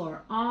threshing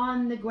floor,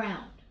 on the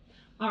ground.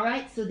 All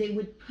right? So they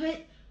would put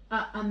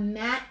a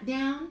mat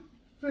down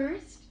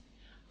first.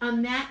 A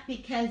mat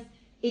because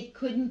it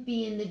couldn't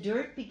be in the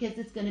dirt because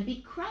it's going to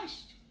be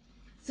crushed.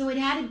 So it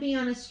had to be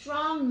on a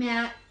strong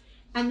mat,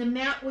 and the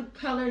mat would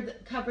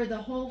cover the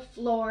whole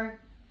floor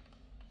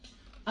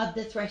of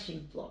the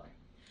threshing floor.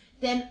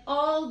 Then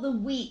all the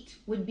wheat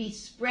would be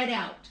spread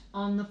out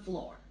on the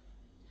floor.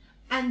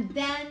 And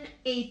then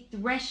a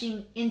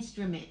threshing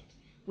instrument,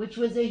 which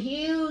was a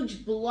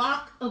huge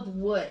block of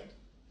wood,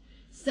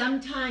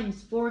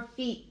 sometimes 4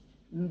 feet,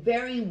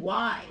 very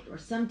wide, or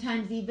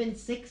sometimes even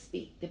 6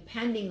 feet,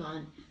 depending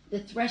on the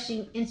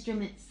threshing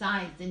instrument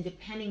size and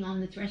depending on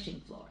the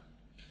threshing floor.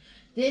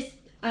 This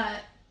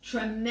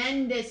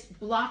tremendous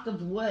block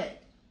of wood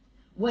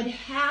would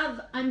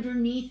have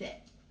underneath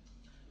it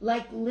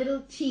like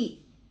little teeth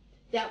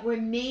that were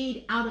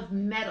made out of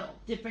metal,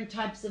 different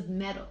types of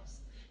metals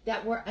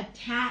that were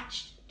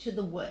attached to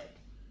the wood.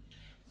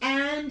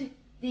 And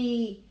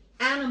the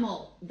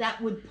animal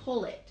that would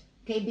pull it,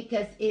 okay,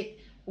 because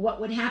what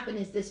would happen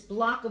is this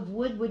block of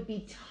wood would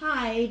be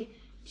tied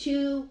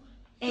to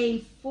a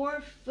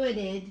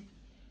 4-footed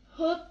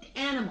hooked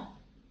animal,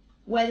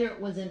 whether it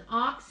was an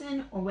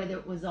oxen or whether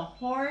it was a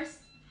horse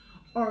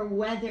or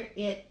whether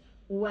it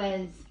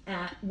was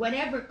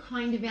whatever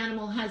kind of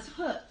animal has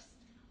hoofs,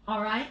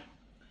 all right?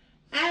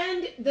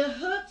 And the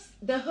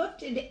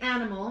hoofed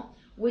animal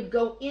would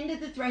go into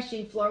the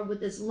threshing floor with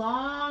this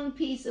long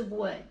piece of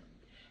wood,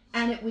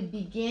 and it would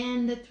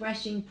begin the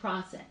threshing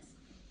process.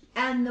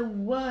 And the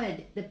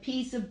wood, the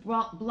piece of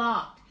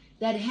block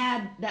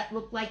that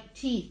looked like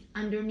teeth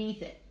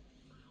underneath it,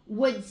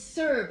 would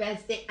serve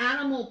as the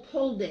animal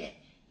pulled it.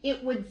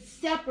 It would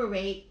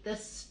separate the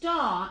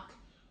stalk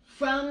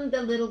from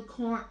the little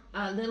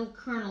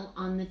kernel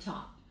on the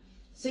top.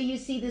 So you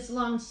see this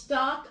long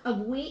stalk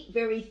of wheat,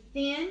 very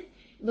thin,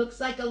 looks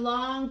like a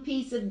long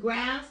piece of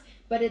grass,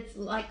 but it's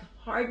like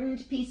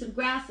hardened piece of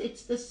grass.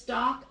 It's the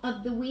stalk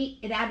of the wheat.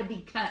 It had to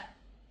be cut.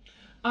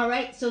 All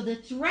right, so the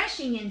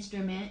threshing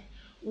instrument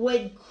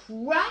would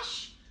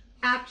crush,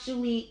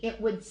 actually it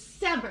would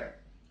sever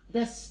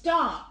the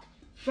stalk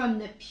from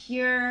the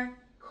pure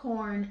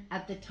corn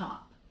at the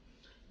top.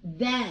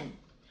 Then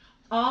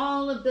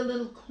all of the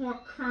little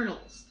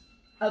kernels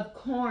of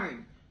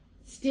corn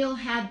still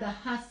had the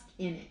husk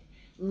in it.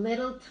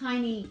 Little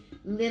tiny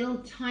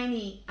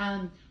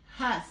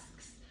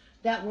husks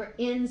that were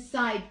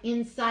inside.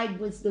 Inside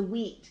was the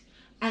wheat,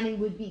 and it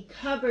would be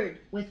covered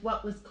with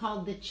what was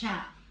called the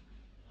chaff.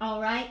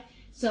 All right?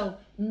 So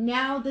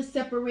now the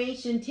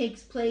separation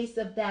takes place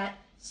of that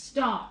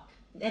stalk.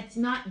 That's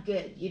not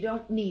good. You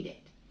don't need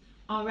it.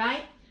 All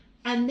right?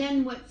 And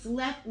then what's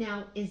left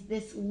now is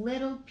this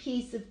little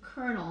piece of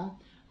kernel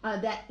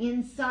that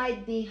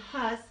inside the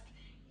husk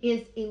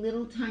is a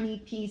little tiny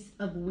piece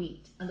of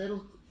wheat, a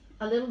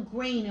little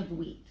grain of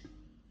wheat.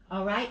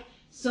 All right?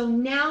 So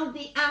now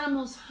the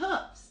animal's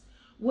hoofs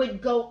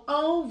would go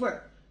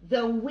over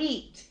the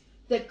wheat,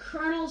 the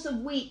kernels of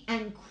wheat,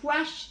 and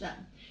crush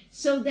them,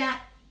 so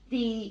that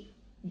the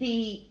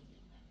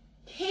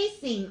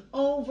casing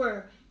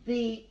over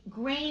the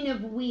grain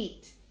of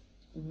wheat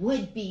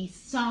would be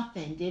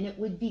softened, and it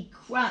would be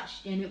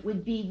crushed, and it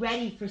would be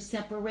ready for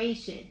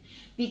separation,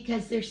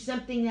 because there's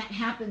something that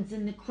happens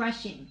in the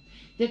crushing.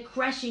 The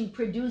crushing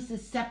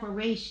produces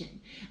separation,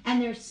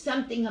 and there's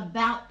something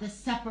about the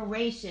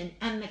separation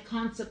and the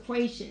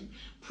consecration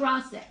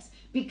process,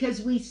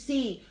 because we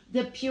see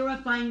the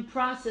purifying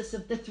process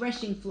of the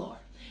threshing floor.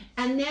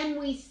 And then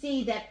we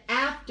see that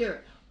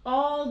after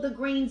all the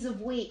grains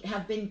of wheat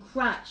have been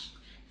crushed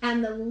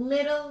and the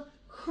little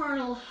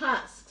kernel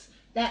husks,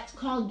 that's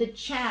called the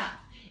chaff,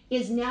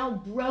 is now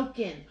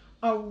broken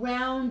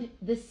around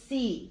the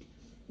seed,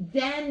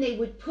 then they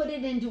would put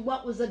it into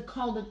what was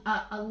called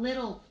a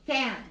little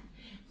fan,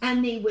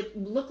 and they would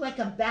look like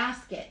a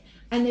basket,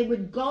 and they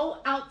would go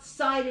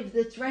outside of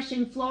the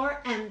threshing floor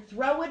and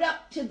throw it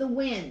up to the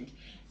wind,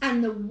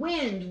 and the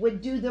wind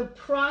would do the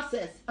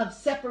process of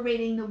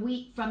separating the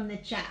wheat from the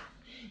chaff.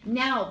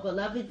 Now,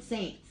 beloved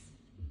saints,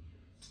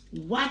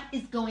 what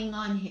is going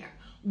on here?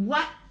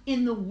 What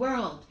in the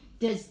world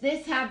does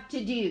this have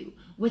to do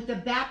with the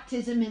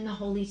baptism in the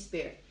Holy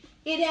Spirit?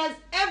 It has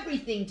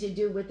everything to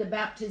do with the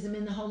baptism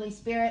in the Holy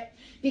Spirit,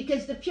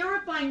 because the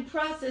purifying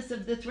process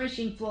of the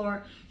threshing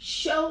floor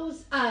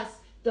shows us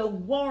the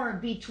war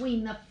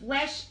between the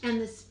flesh and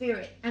the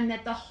spirit, and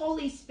that the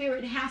Holy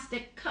Spirit has to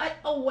cut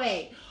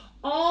away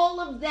all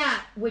of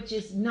that which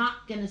is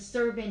not going to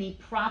serve any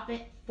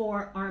profit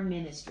for our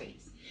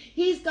ministries.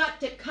 He's got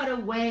to cut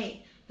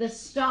away the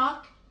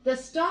stalk. The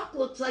stalk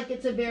looks like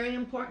it's a very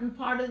important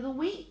part of the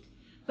wheat,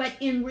 but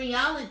in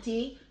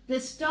reality, the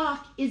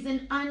stalk is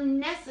an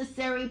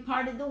unnecessary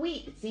part of the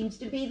wheat. It seems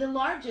to be the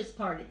largest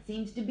part. It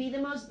seems to be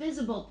the most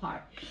visible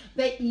part.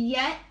 But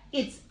yet,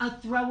 it's a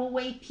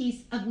throwaway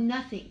piece of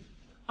nothing.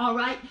 All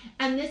right?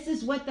 And this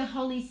is what the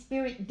Holy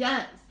Spirit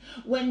does.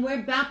 When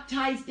we're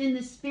baptized in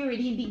the Spirit,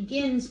 He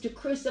begins to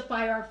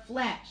crucify our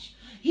flesh.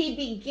 He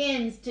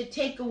begins to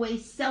take away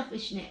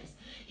selfishness.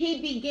 He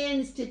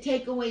begins to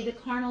take away the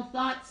carnal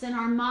thoughts in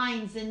our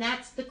minds, and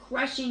that's the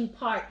crushing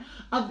part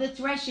of the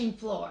threshing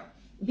floor.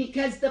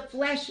 Because the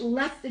flesh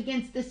lusts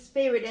against the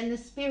spirit, and the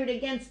spirit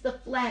against the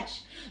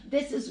flesh.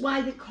 This is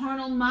why the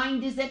carnal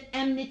mind is at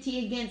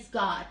enmity against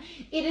God.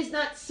 It is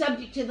not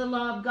subject to the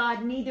law of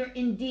God, neither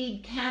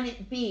indeed can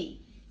it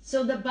be.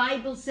 So the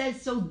Bible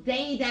says, so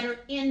they that are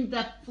in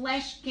the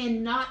flesh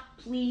cannot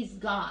please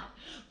God.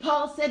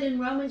 Paul said in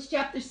Romans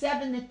chapter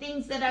 7, the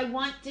things that I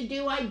want to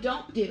do, I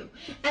don't do.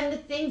 And the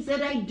things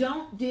that I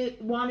don't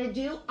want to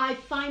do, I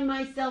find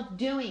myself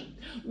doing.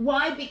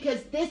 Why?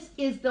 Because this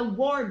is the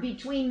war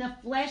between the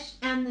flesh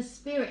and the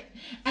spirit.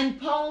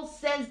 And Paul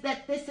says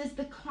that this is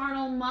the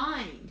carnal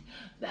mind,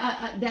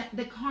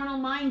 the carnal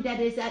mind that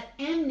is at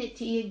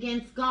enmity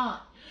against God.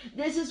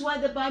 This is why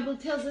the Bible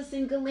tells us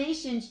in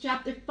Galatians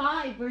chapter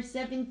 5, verse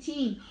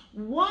 17,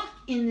 walk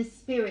in the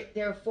Spirit,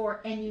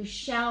 therefore, and you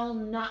shall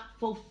not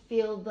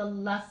fulfill the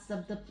lusts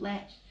of the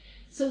flesh.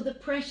 So the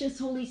precious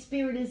Holy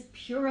Spirit is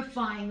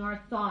purifying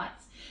our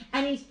thoughts,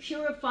 and He's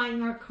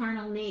purifying our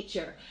carnal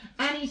nature,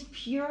 and He's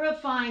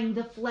purifying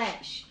the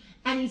flesh,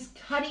 and He's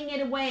cutting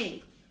it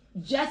away.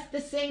 Just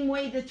the same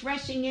way the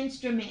threshing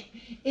instrument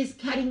is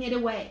cutting it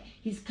away.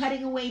 He's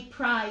cutting away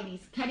pride.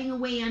 He's cutting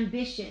away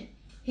ambition.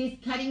 He's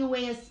cutting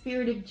away a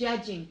spirit of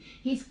judging.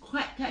 He's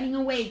cutting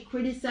away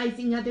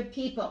criticizing other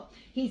people.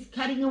 He's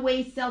cutting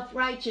away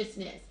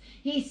self-righteousness.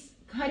 He's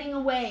cutting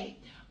away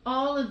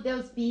all of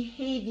those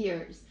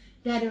behaviors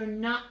that are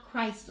not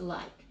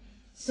Christ-like,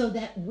 so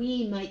that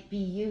we might be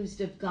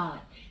used of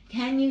God.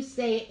 Can you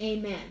say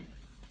amen?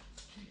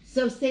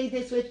 So say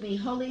this with me.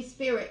 Holy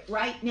Spirit,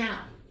 right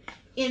now,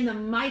 in the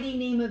mighty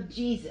name of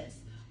Jesus,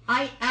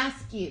 I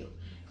ask you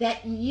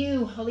that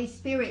you, Holy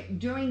Spirit,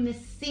 during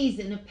this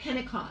season of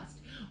Pentecost,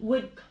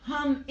 would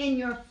come in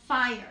your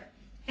fire.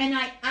 And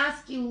I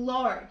ask you,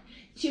 Lord,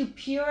 to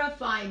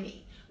purify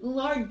me.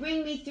 Lord,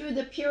 bring me through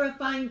the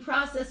purifying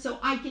process so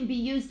I can be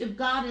used of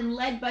God and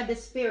led by the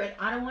Spirit.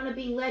 I don't want to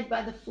be led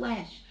by the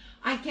flesh.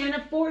 I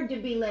can't afford to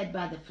be led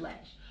by the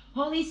flesh.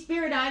 Holy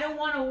Spirit, I don't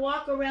want to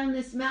walk around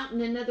this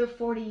mountain another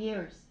 40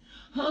 years.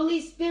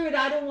 Holy Spirit,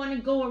 I don't want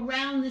to go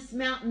around this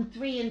mountain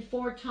 3 and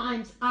 4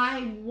 times.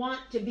 I want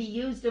to be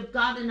used of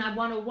God, and I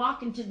want to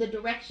walk into the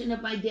direction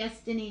of my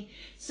destiny.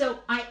 So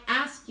I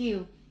ask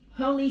you,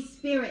 Holy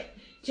Spirit,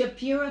 to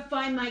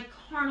purify my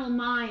carnal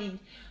mind.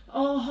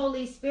 O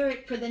Holy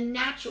Spirit, for the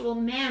natural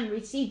man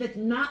receiveth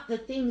not the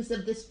things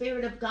of the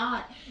Spirit of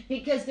God,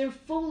 because they're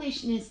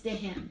foolishness to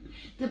him.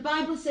 The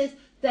Bible says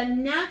the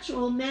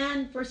natural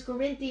man, 1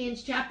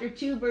 Corinthians chapter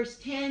 2, verse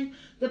 10,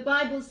 the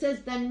Bible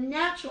says the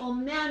natural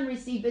man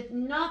receiveth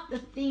not the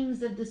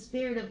things of the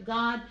Spirit of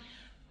God,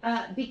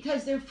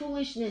 because they're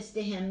foolishness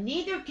to him.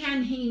 Neither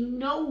can he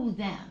know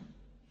them.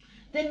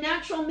 The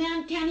natural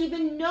man can't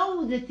even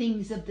know the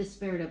things of the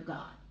Spirit of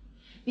God.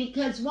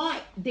 Because why?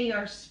 They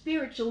are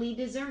spiritually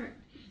discerned.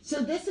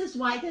 So this is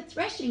why the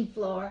threshing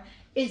floor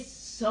is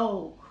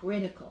so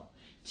critical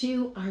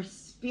to our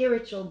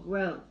spiritual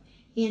growth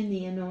in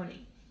the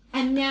anointing.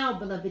 And now,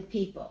 beloved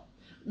people,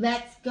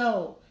 let's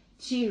go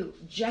to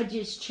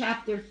Judges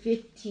chapter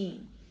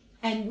 15.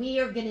 And we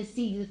are going to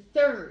see the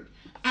third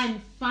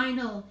and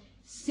final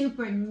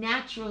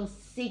supernatural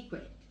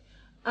secret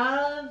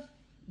of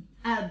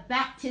a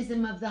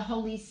baptism of the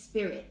Holy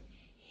Spirit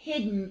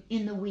hidden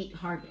in the wheat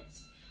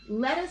harvest.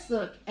 Let us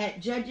look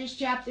at Judges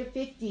chapter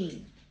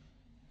 15.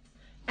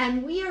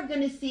 And we are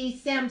going to see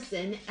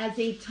Samson as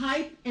a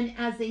type and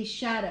as a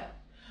shadow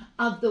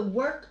of the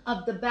work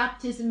of the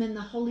baptism in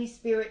the Holy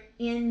Spirit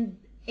in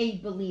a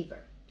believer.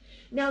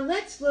 Now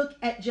let's look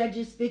at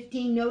Judges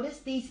 15. Notice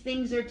these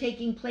things are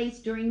taking place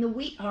during the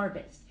wheat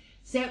harvest.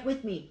 Say it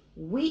with me,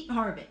 wheat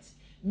harvest.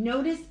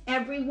 Notice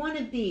every one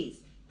of these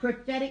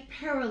prophetic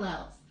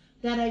parallels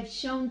that I've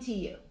shown to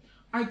you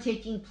are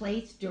taking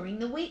place during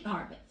the wheat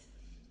harvest.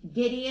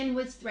 Gideon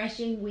was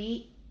threshing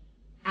wheat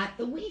at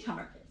the wheat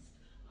harvest.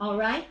 All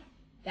right?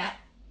 That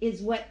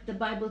is what the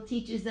Bible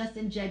teaches us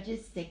in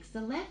Judges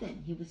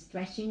 6:11. He was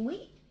threshing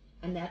wheat,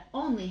 and that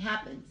only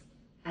happens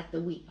at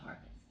the wheat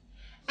harvest.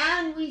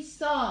 And we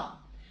saw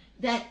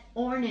that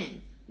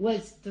Ornan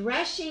was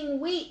threshing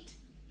wheat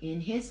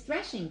in his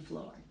threshing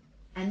floor,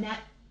 and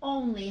that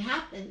only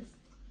happens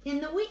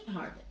in the wheat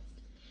harvest.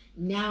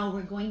 Now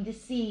we're going to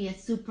see a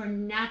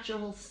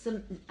supernatural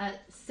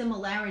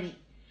similarity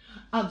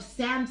of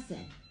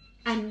Samson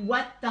and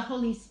what the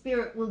Holy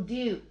Spirit will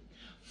do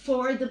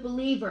for the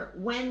believer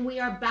when we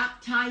are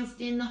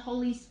baptized in the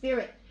Holy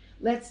Spirit.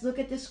 Let's look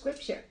at the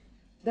scripture.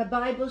 The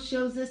Bible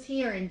shows us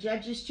here in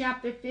Judges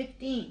chapter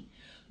 15,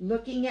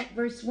 looking at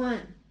verse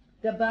 1.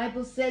 The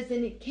Bible says,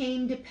 and it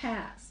came to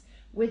pass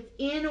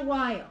within a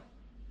while,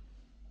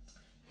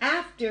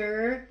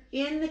 after,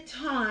 in the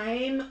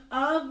time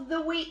of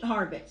the wheat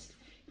harvest.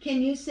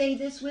 Can you say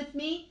this with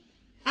me?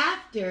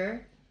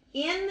 After,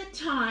 in the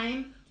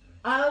time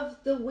of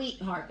the wheat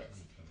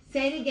harvest.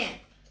 Say it again.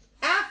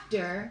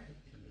 After,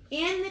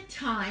 in the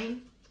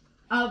time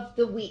of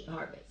the wheat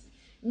harvest.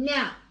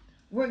 Now,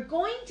 we're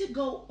going to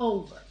go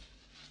over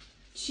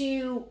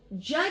to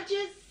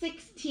Judges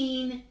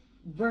 16,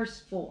 verse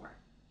 4.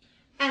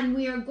 And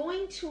we are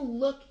going to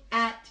look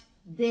at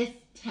this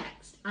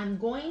text. I'm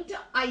going to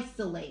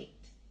isolate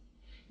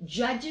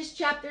Judges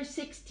chapter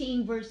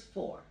 16, verse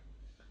 4.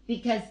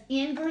 Because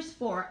in verse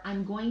 4,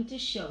 I'm going to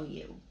show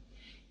you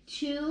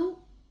two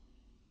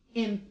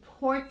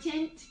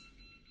important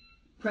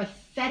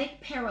prophetic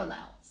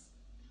parallels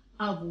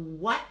of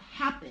what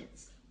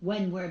happens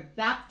when we're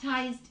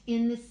baptized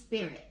in the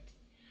Spirit,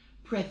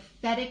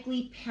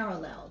 prophetically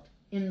paralleled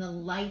in the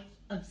life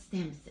of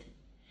Samson.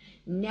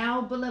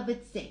 Now,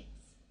 beloved saints,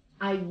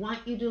 I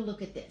want you to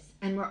look at this.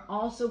 And we're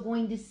also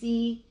going to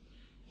see,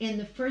 in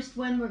the first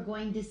one, we're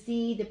going to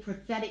see the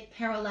prophetic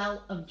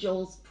parallel of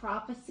Joel's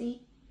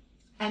prophecy.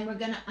 And we're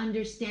going to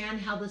understand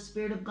how the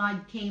Spirit of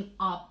God came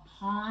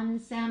upon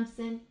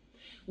Samson.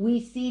 We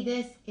see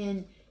this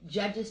in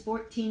Judges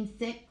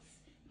 14:6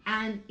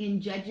 and in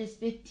Judges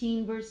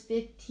 15, verse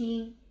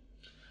 15.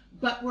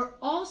 But we're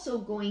also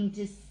going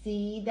to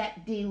see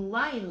that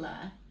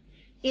Delilah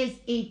is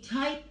a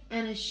type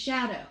and a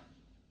shadow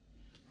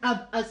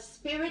of a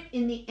spirit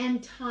in the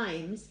end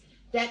times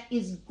that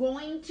is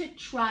going to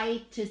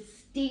try to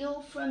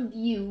steal from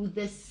you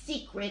the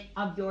secret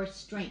of your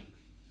strength.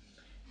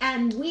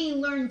 And we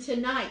learn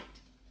tonight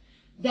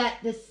that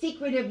the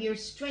secret of your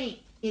strength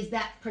is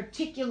that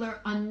particular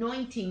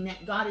anointing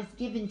that God has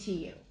given to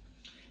you.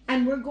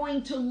 And we're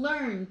going to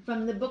learn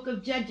from the book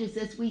of Judges,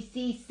 as we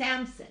see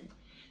Samson,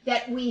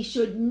 that we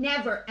should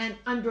never and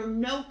under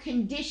no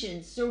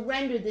conditions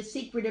surrender the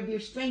secret of your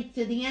strength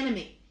to the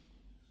enemy.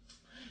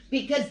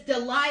 Because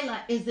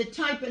Delilah is the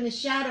type and the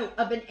shadow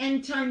of an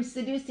end-time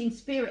seducing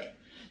spirit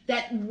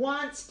that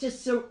wants to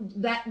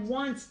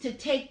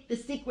take the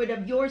secret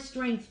of your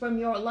strength from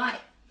your life.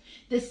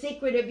 The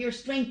secret of your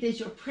strength is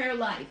your prayer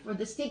life, or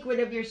the secret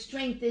of your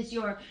strength is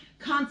your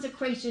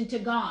consecration to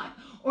God,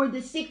 or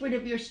the secret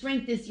of your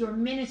strength is your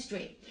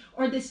ministry,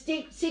 or the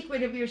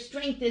secret of your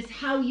strength is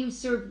how you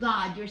serve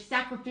God, your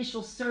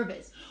sacrificial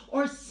service,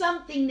 or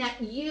something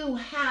that you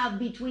have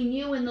between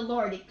you and the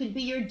Lord. It could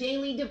be your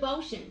daily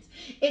devotions.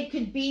 It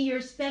could be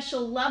your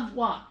special love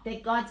walk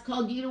that God's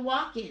called you to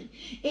walk in.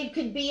 It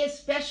could be a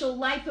special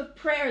life of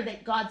prayer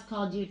that God's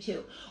called you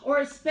to, or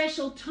a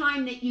special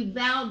time that you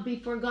vowed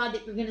before God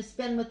that you're going to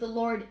spend with the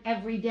Lord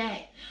every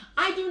day.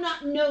 I do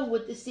not know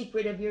what the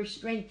secret of your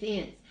strength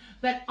is.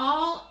 But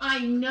all I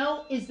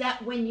know is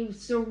that when you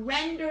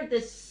surrender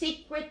the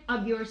secret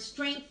of your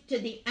strength to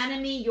the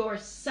enemy, you're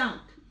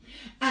sunk.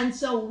 And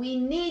so we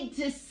need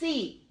to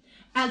see,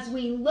 as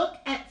we look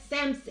at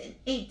Samson,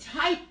 a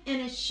type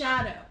and a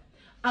shadow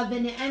of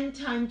an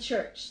end-time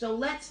church. So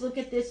let's look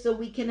at this so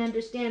we can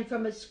understand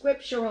from a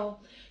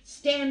scriptural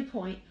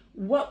standpoint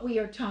what we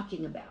are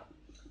talking about.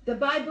 The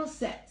Bible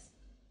says,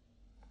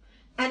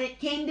 "And it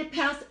came to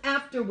pass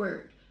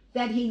afterward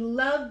that he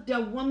loved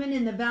a woman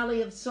in the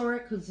valley of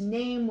Sorek whose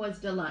name was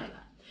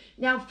Delilah."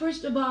 Now,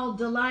 first of all,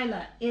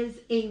 Delilah is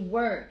a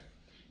word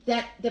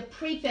that the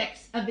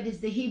prefix of it is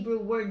the Hebrew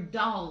word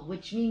dal,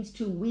 which means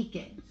to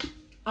weaken.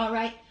 All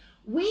right?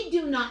 We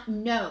do not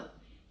know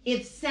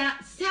if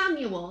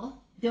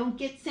Samuel, don't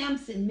get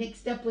Samson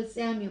mixed up with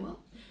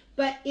Samuel,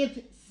 but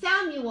if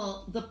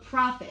Samuel the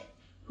prophet,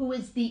 who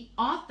is the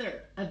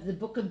author of the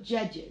book of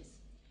Judges,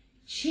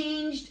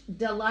 changed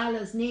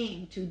Delilah's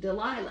name to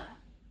Delilah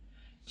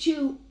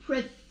to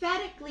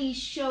prophetically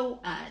show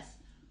us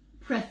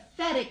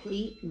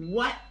prophetically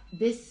what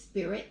this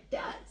spirit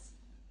does.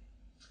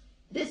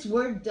 This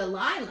word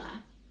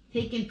Delilah,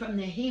 taken from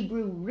the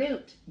Hebrew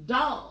root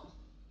dal,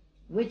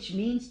 which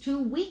means to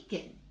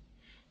weaken.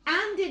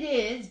 And it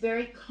is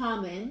very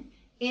common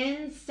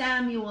in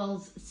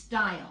Samuel's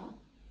style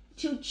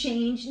to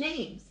change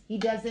names. He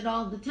does it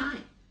all the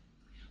time.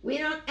 We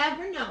don't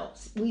ever know.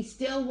 We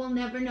still will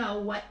never know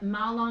what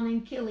Mahlon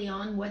and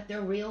Chilion, what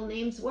their real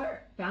names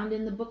were, found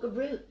in the book of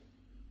Ruth.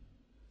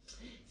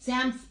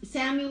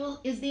 Samuel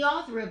is the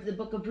author of the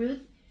book of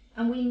Ruth,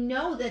 and we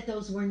know that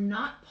those were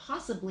not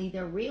possibly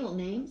their real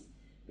names,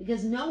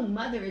 because no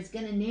mother is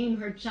going to name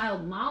her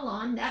child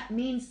Mahlon. That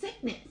means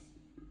sickness.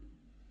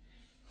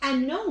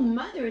 And no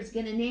mother is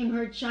going to name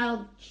her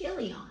child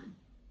Chilion,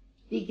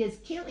 because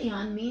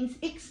Chilion means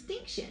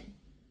extinction.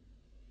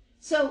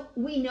 So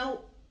we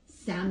know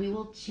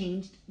Samuel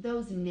changed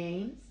those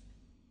names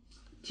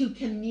to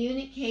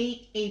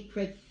communicate a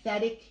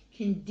prophetic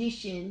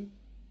condition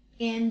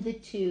in the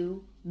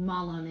two,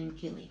 Mahlon and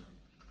Chilion.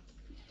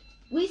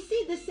 We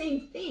see the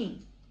same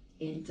thing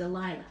in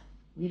Delilah.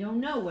 We don't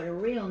know what her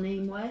real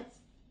name was.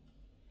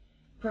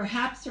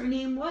 Perhaps her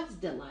name was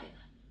Delilah.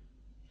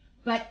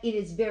 But it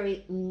is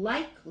very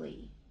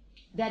likely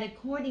that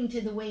according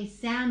to the way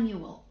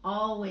Samuel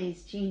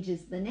always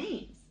changes the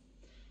names,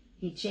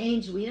 he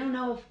changed, we don't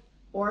know if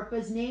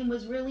Orpah's name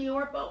was really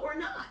Orpah or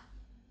not.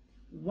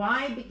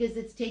 Why? Because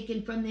it's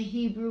taken from the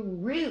Hebrew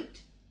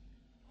root,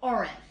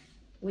 oreth,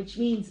 which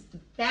means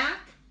back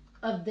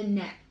of the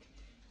neck.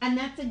 And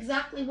that's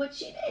exactly what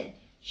she did.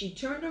 She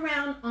turned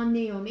around on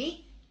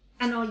Naomi,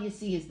 and all you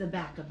see is the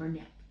back of her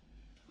neck.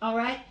 All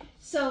right?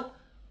 So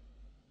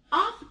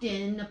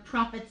often the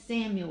prophet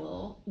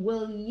Samuel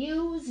will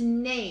use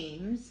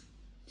names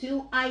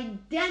to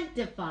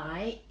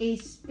identify a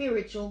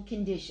spiritual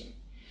condition.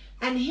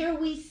 And here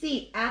we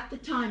see at the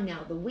time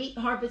now, the wheat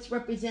harvest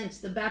represents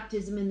the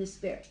baptism in the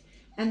Spirit.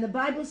 And the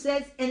Bible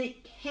says, "And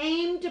it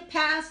came to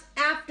pass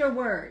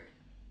afterward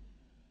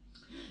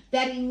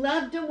that he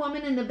loved a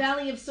woman in the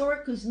valley of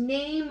Sorek whose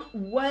name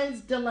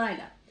was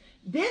Delilah."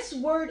 This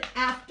word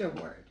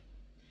afterward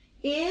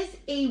is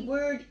a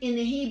word in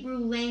the Hebrew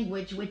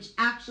language which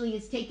actually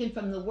is taken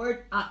from the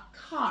word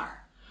akar,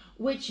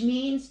 which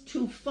means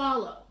to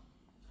follow.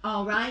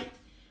 All right?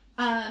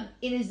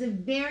 It is a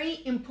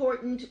very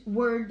important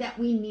word that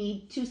we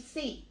need to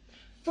see.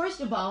 First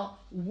of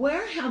all,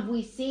 where have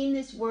we seen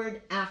this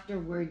word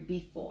afterward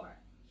before?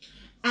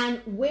 And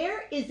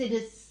where is it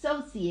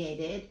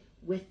associated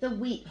with the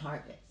wheat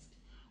harvest?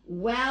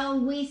 Well,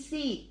 we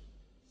see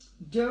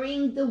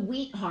during the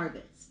wheat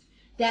harvest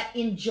that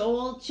in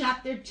Joel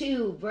chapter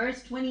 2,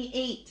 verse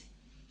 28,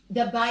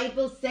 the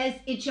Bible says,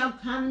 "It shall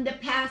come to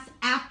pass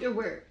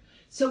afterward."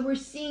 So we're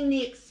seeing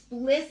the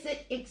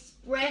explicit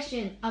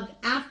expression of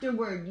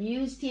afterward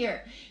used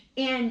here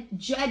in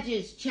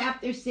Judges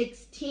chapter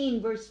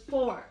 16, verse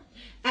 4.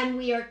 And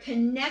we are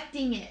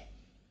connecting it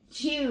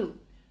to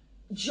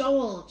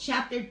Joel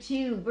chapter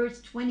 2,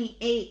 verse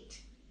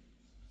 28,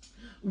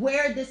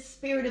 where the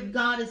Spirit of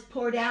God is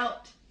poured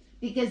out,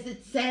 because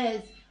it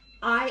says,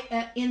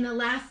 in the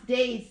last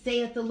days,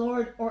 saith the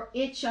Lord, or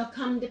it shall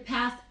come to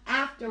pass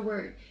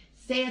afterward,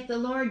 saith the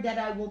Lord, that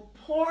I will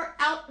pour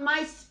out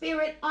my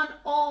Spirit on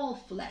all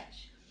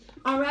flesh.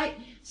 All right?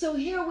 So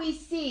here we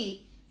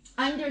see,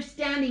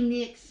 understanding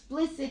the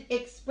explicit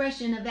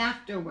expression of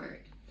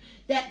afterward,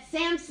 that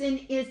Samson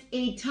is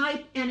a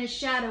type and a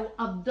shadow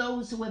of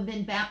those who have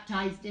been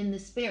baptized in the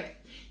Spirit.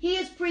 He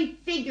is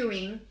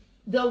prefiguring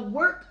the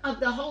work of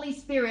the Holy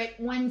Spirit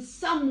when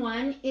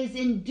someone is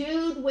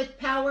endued with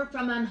power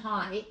from on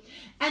high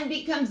and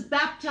becomes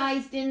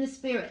baptized in the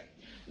Spirit.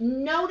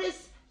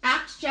 Notice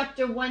Acts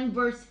chapter 1,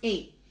 verse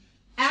 8.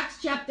 Acts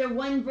chapter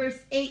 1, verse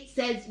 8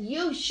 says,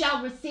 "You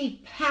shall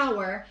receive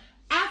power.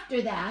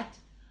 After that,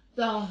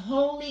 the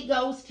Holy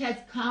Ghost has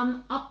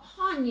come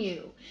upon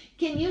you."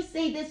 Can you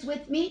say this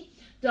with me?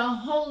 The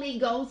Holy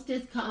Ghost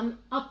has come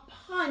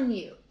upon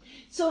you.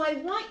 So I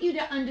want you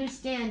to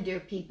understand,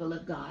 dear people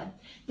of God,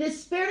 the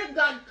Spirit of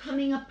God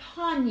coming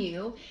upon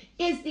you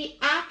is the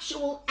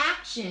actual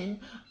action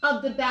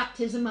of the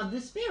baptism of the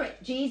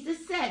Spirit.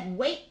 Jesus said,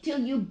 wait till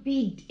you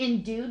be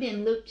endued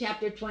in Luke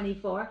chapter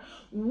 24.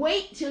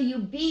 Wait till you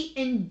be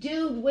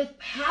endued with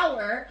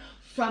power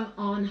from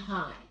on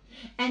high.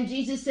 And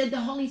Jesus said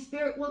the Holy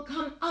Spirit will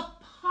come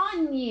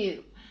upon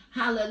you.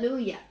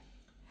 Hallelujah.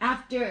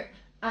 After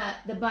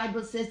the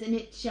Bible says, and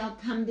it shall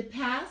come to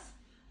pass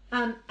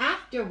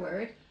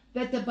afterward,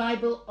 but the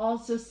Bible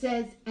also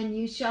says, and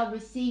you shall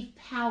receive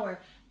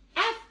power.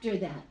 After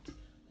that,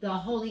 the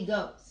Holy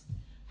Ghost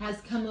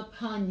has come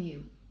upon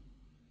you,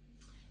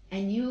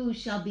 and you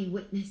shall be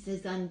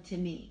witnesses unto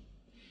me.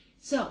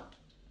 So,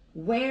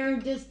 where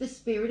does the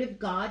Spirit of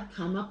God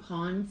come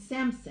upon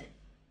Samson?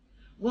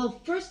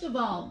 Well, first of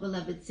all,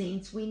 beloved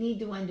saints, we need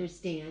to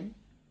understand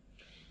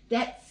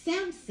that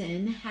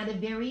Samson had a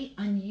very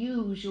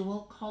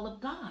unusual call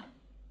of God.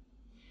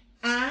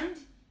 And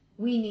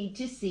we need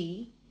to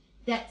see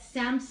that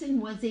Samson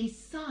was a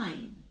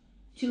sign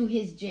to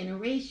his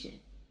generation.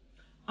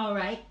 All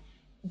right.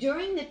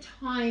 During the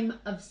time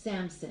of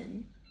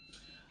Samson,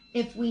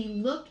 if we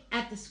look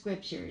at the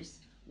scriptures,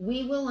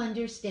 we will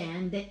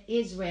understand that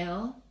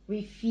Israel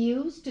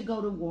refused to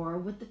go to war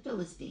with the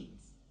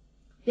Philistines.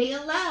 They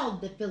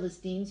allowed the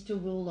Philistines to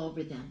rule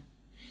over them.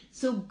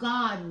 So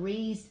God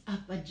raised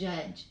up a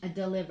judge, a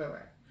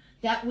deliverer,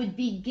 that would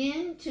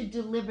begin to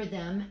deliver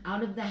them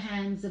out of the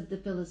hands of the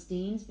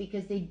Philistines,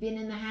 because they'd been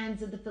in the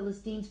hands of the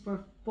Philistines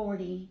for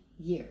 40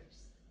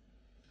 years.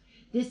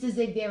 This is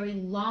a very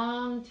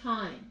long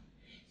time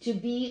to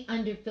be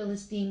under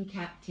Philistine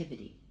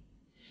captivity.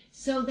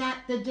 So that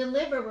the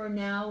deliverer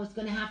now is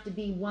going to have to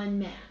be one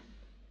man.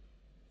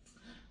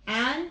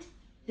 And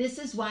this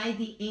is why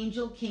the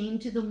angel came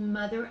to the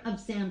mother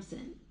of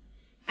Samson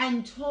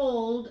and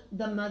told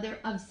the mother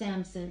of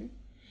Samson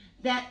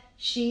that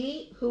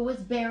she, who was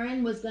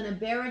barren, was going to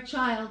bear a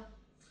child,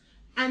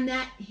 and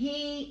that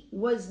he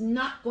was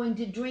not going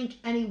to drink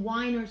any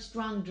wine or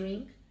strong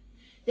drink,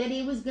 that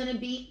he was going to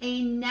be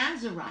a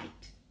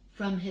Nazirite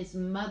from his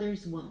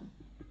mother's womb.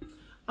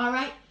 All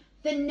right?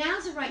 The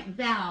Nazirite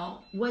vow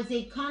was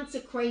a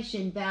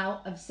consecration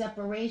vow of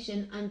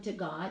separation unto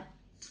God,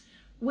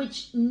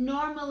 which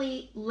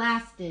normally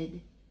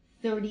lasted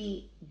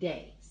 30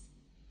 days.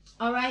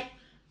 All right?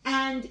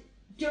 And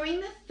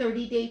during the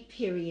 30-day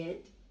period,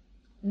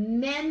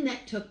 men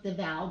that took the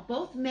vow,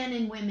 both men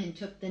and women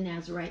took the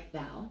Nazirite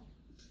vow,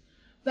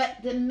 but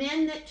the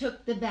men that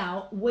took the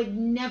vow would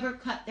never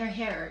cut their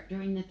hair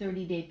during the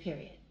 30-day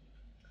period.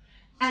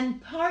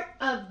 And part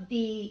of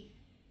the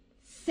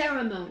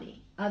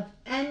ceremony of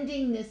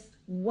ending this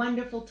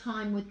wonderful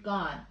time with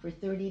God for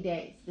 30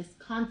 days, this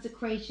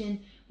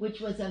consecration,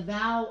 which was a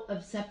vow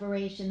of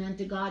separation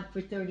unto God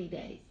for 30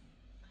 days,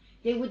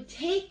 they would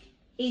take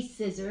a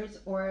scissors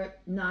or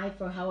knife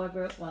or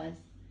however it was,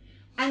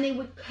 and they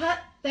would cut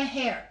the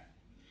hair,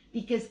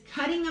 because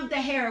cutting of the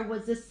hair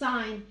was a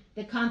sign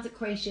the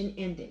consecration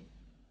ended.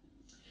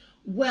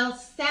 Well,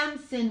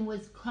 Samson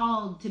was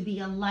called to be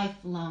a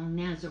lifelong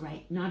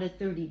Nazirite, not a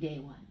 30-day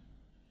one.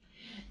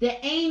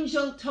 The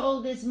angel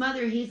told his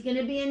mother he's going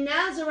to be a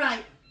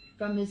Nazirite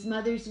from his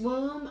mother's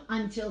womb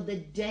until the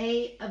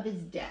day of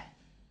his death.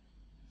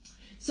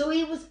 So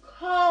he was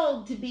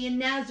called to be a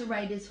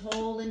Nazirite his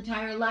whole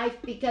entire life,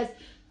 because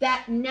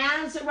that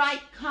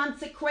Nazirite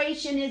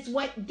consecration is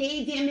what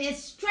gave him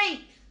his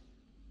strength.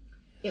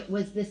 It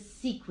was the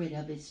secret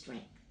of his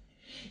strength.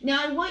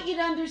 Now I want you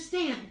to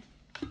understand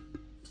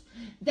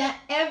that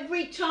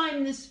every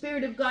time the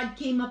Spirit of God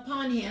came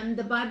upon him,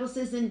 the Bible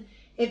says, and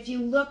if you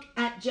look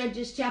at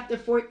Judges chapter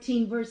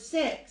 14 verse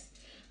 6,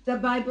 the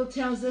Bible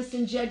tells us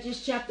in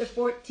Judges chapter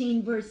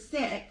 14 verse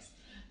 6,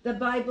 the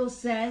Bible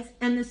says,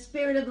 and the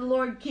Spirit of the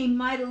Lord came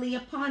mightily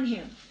upon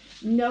him.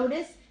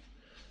 Notice,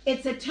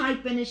 it's a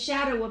type and a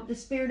shadow of the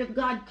Spirit of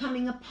God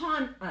coming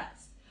upon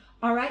us.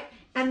 All right?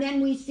 And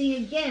then we see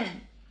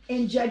again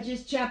in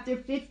Judges chapter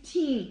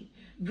 15,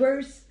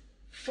 verse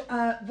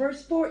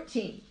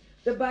 14.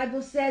 The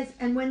Bible says,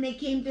 and when they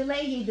came to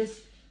Lehi, the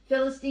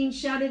Philistines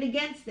shouted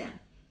against them.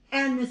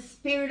 And the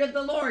Spirit of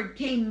the Lord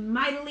came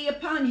mightily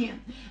upon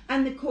him.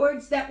 And the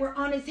cords that were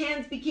on his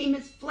hands became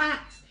as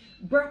flax,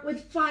 burnt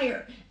with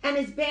fire. And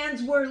his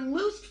bands were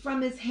loosed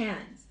from his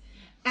hands.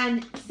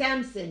 And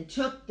Samson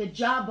took the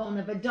jawbone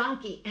of a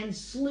donkey and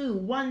slew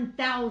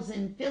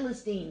 1,000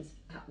 Philistines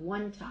at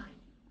one time.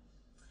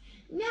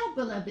 Now,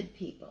 beloved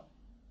people,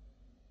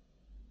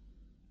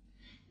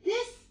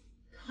 this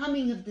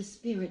coming of the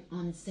Spirit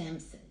on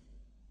Samson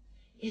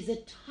is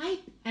a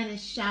type and a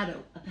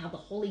shadow of how the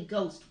Holy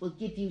Ghost will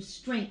give you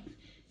strength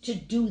to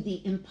do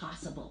the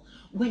impossible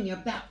when you're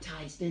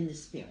baptized in the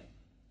Spirit.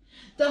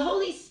 The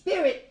Holy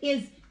Spirit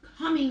is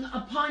coming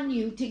upon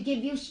you to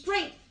give you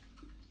strength.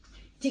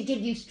 To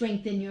give you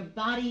strength in your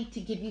body, to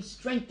give you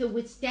strength to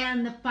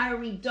withstand the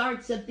fiery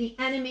darts of the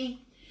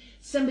enemy.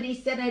 Somebody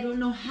said, I don't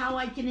know how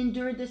I can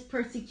endure this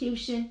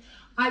persecution.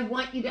 I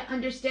want you to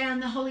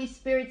understand the Holy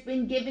Spirit's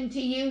been given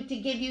to you to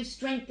give you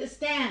strength to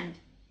stand.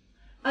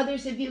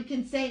 Others of you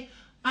can say,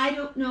 I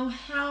don't know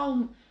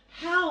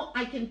how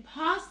I can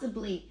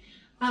possibly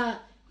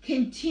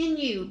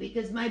continue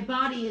because my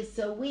body is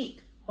so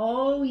weak.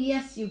 Oh,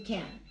 yes, you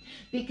can.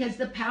 Because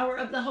the power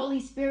of the Holy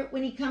Spirit,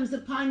 when he comes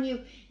upon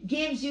you,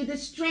 gives you the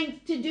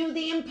strength to do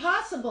the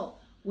impossible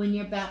when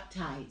you're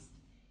baptized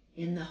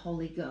in the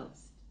Holy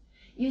Ghost.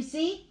 You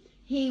see,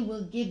 he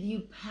will give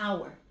you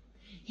power.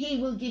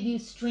 He will give you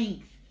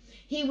strength.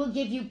 He will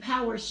give you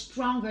power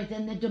stronger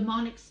than the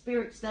demonic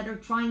spirits that are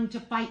trying to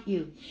fight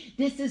you.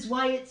 This is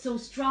why it's so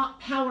strong,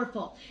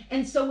 powerful,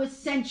 and so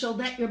essential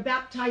that you're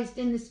baptized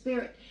in the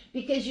Spirit.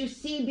 Because you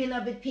see,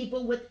 beloved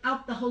people,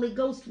 without the Holy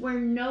Ghost, we're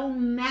no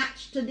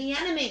match to the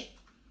enemy.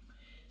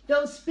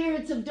 Those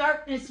spirits of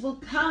darkness will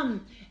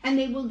come and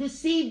they will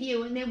deceive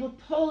you and they will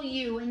pull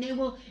you and they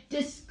will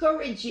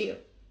discourage you.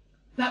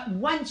 But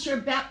once you're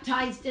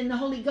baptized in the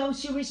Holy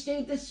Ghost, you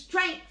receive the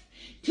strength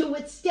to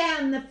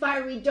withstand the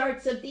fiery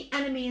darts of the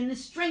enemy and the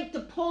strength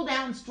to pull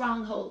down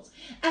strongholds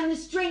and the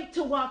strength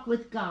to walk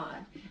with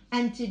God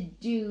and to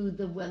do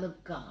the will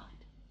of God.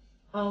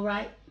 All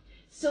right?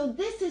 So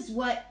this is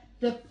what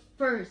the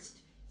first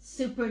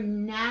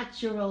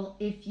supernatural,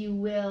 if you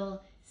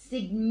will,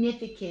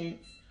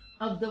 significance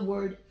of the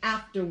word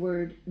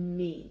afterward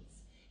means.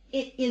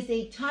 It is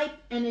a type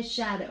and a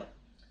shadow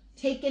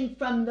taken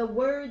from the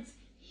words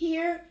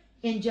here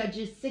in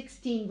Judges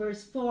 16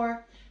 verse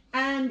 4,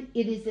 and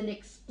it is an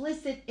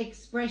explicit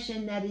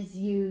expression that is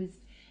used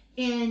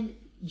in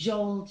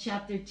Joel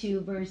chapter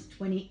 2 verse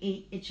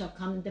 28. It shall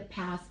come to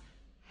pass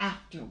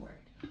afterward.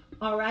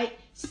 All right?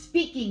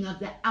 Speaking of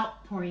the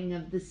outpouring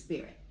of the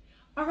Spirit.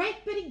 All right,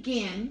 but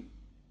again,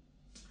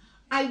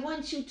 I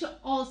want you to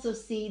also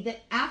see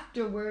that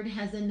afterward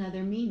has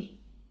another meaning.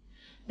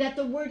 That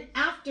the word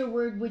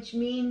afterward, which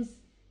means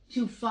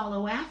to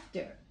follow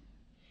after,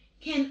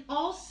 can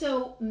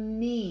also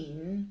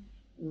mean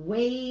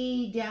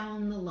way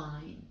down the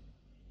line,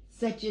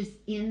 such as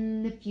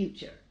in the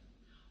future.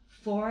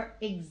 For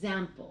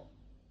example,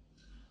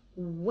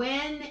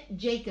 when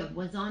Jacob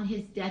was on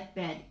his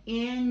deathbed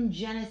in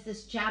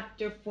Genesis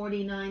chapter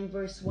 49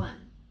 verse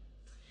 1,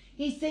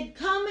 he said,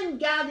 come and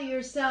gather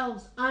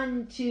yourselves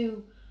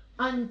unto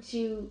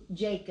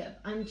Jacob,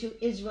 unto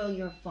Israel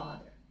your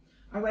father.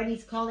 All right,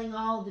 he's calling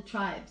all the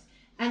tribes.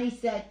 And he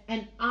said,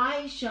 and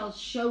I shall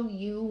show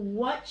you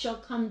what shall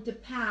come to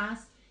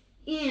pass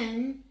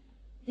in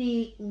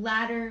the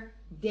latter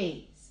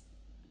days.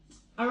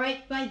 All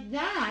right, by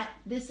that,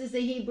 this is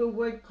a Hebrew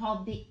word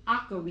called the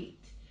akarit,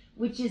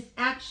 which is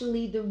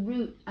actually the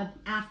root of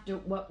after,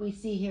 what we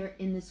see here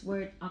in this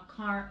word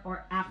akar,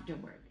 or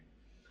afterward.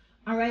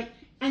 All right,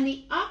 and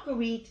the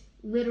akarit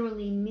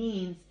literally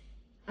means,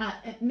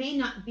 it may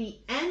not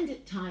be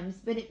end times,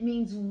 but it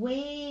means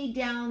way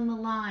down the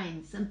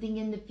line, something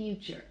in the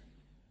future.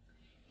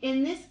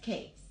 In this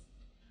case,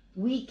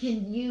 we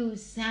can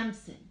use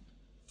Samson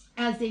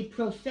as a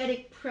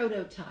prophetic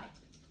prototype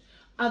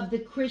of the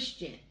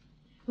Christian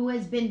who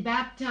has been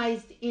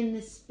baptized in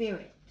the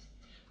Spirit,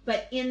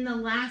 but in the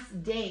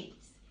last days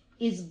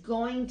is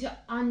going to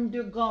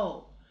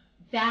undergo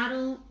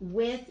battle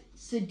with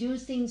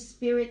seducing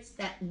spirits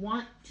that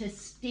want to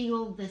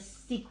steal the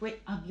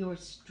secret of your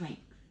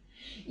strength.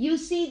 You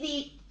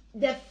see,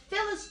 the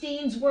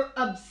Philistines were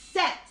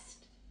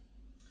obsessed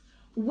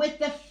with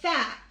the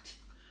fact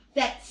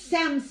that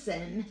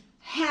Samson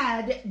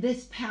had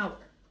this power.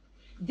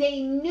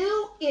 They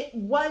knew it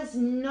was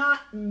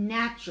not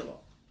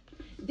natural.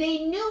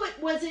 They knew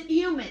it wasn't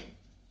human.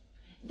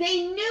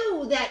 They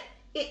knew that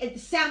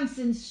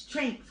Samson's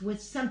strength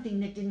was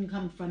something that didn't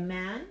come from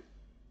man.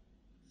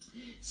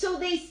 So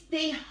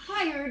they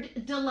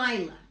hired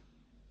Delilah.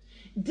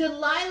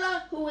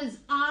 Delilah, who was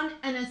on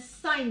an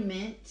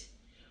assignment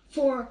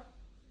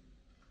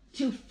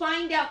to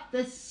find out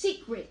the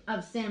secret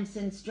of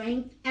Samson's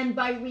strength, and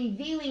by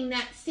revealing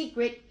that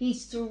secret,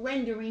 he's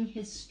surrendering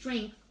his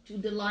strength to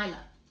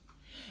Delilah.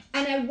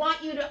 And I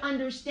want you to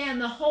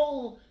understand the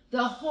whole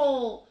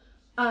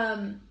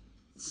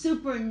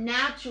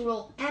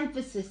supernatural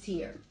emphasis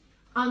here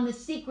on the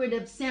secret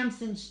of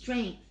Samson's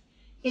strength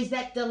is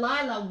that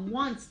Delilah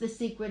wants the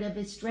secret of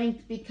his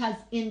strength, because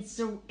in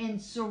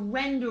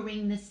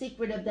surrendering the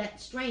secret of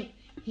that strength,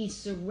 he's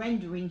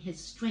surrendering his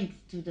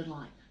strength to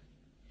Delilah.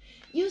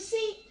 You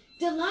see,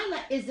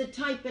 Delilah is a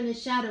type and a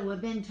shadow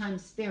of end-time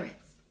spirits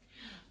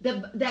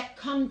that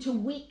come to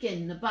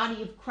weaken the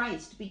body of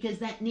Christ, because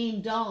that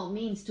name Dal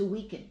means to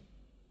weaken.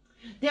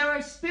 There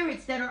are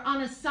spirits that are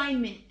on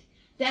assignment,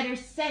 that are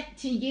sent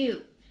to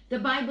you. The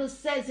Bible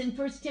says in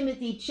 1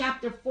 Timothy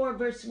chapter 4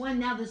 verse 1,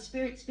 now the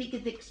Spirit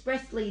speaketh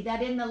expressly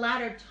that in the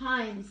latter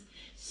times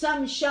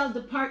some shall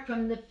depart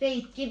from the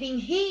faith, giving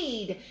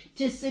heed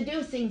to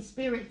seducing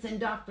spirits and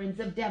doctrines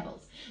of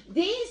devils.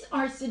 These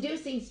are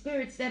seducing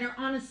spirits that are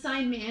on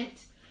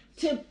assignment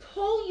to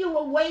pull you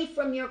away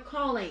from your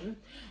calling,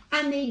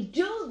 and they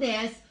do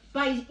this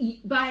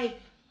by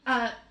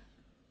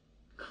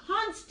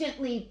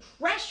constantly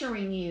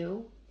pressuring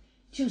you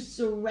to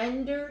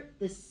surrender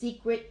the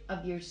secret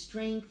of your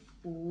strength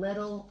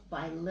little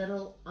by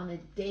little on a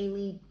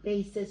daily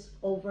basis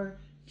over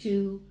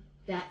to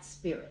that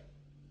spirit.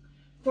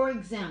 For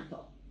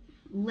example,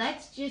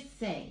 let's just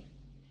say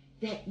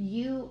that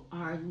you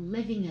are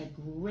living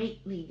a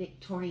greatly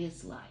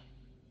victorious life,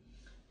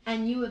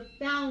 and you have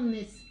found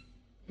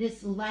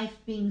this life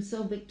being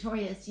so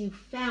victorious, you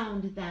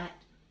found that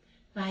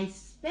by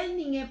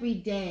spending every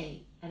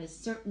day at a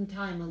certain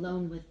time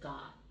alone with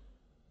God,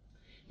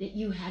 that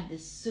you had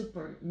this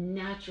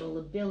supernatural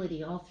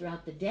ability all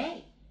throughout the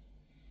day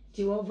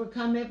to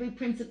overcome every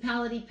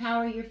principality,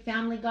 power. Your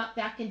family got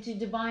back into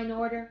divine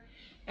order.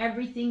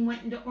 Everything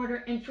went into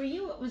order. And for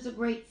you, it was a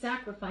great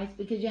sacrifice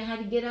because you had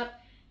to get up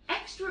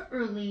extra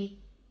early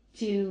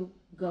to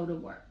go to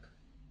work,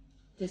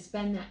 to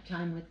spend that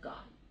time with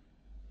God.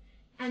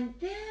 And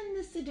then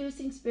the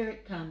seducing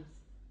spirit comes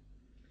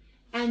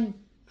and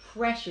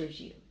pressures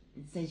you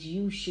and says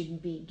you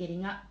shouldn't be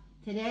getting up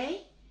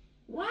today.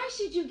 Why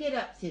should you get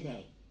up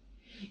today?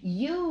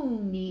 You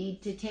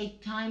need to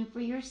take time for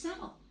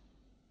yourself.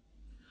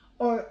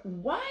 Or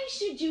why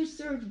should you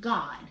serve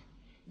God?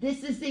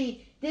 This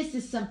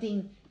is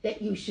something that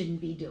you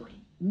shouldn't be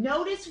doing.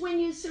 Notice when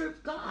you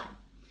serve God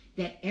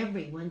that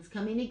everyone's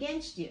coming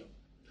against you.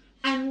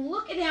 And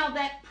look at how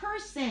that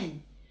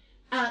person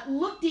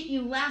looked at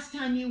you last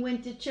time you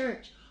went to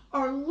church.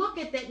 Or look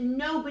at that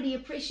nobody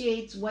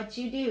appreciates what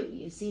you do.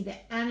 You see,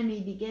 the enemy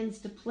begins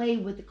to play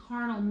with the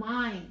carnal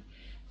mind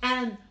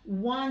and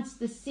wants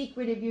the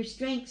secret of your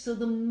strength. So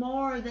the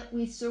more that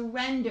we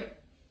surrender,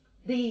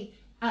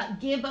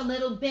 give a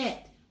little bit.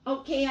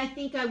 Okay, I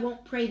think I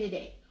won't pray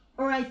today.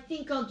 Or I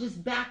think I'll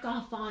just back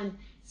off on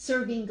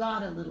serving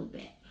God a little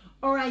bit.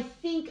 Or I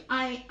think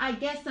I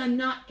guess I'm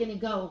not going to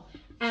go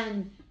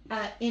and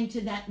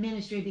into that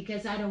ministry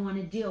because I don't want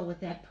to deal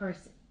with that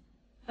person.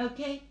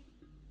 Okay?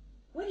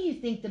 What do you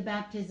think the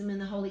baptism in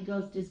the Holy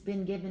Ghost has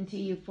been given to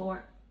you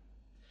for?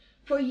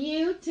 For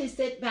you to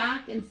sit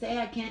back and say,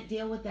 I can't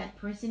deal with that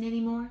person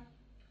anymore?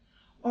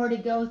 Or to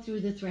go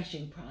through the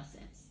threshing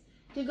process,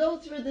 to go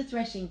through the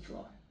threshing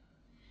floor,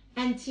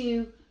 and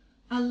to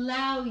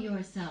allow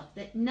yourself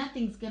that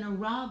nothing's going to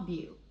rob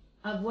you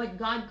of what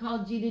God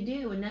called you to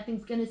do, and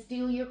nothing's going to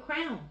steal your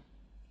crown.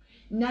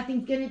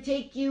 Nothing's going to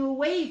take you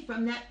away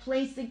from that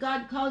place that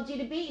God called you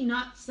to be,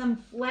 not some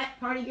flat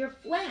part of your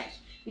flesh,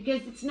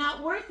 because it's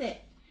not worth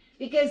it.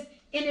 Because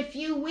in a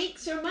few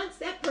weeks or months,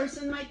 that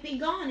person might be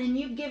gone, and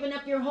you've given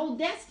up your whole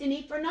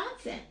destiny for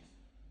nonsense.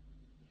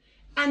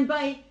 And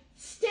by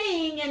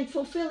staying and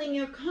fulfilling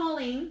your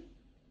calling,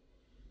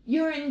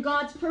 you're in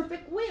God's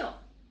perfect will.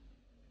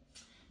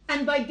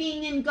 And by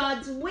being in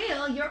God's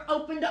will, you're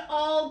open to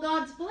all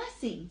God's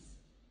blessings.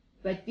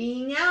 But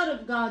being out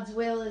of God's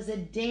will is a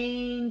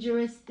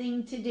dangerous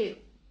thing to do.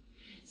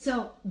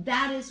 So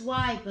that is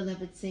why,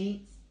 beloved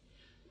saints,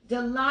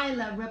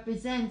 Delilah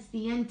represents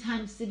the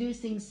end-time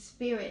seducing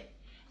spirit.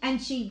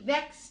 And she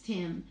vexed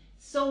him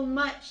so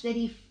much that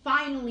he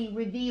finally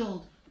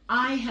revealed,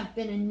 I have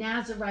been a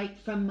Nazirite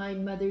from my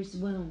mother's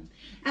womb.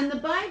 And the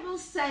Bible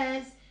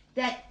says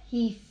that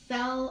he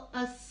fell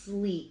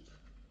asleep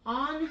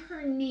on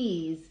her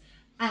knees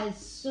as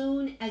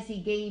soon as he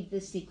gave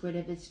the secret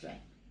of his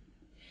strength.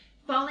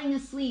 Falling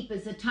asleep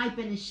is a type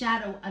and a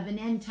shadow of an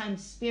end-time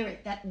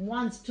spirit that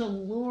wants to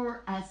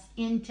lure us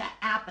into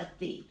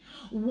apathy,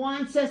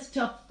 wants us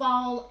to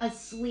fall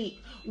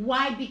asleep.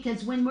 Why?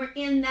 Because when we're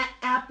in that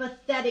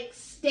apathetic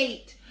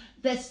state,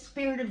 the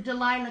spirit of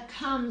Delilah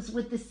comes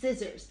with the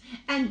scissors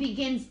and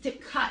begins to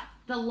cut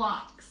the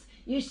locks.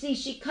 You see,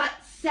 he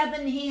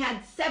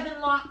had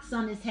 7 locks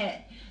on his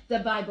head, the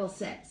Bible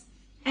says.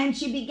 And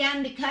she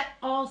began to cut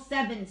all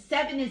 7.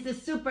 7 is a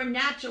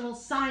supernatural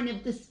sign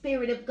of the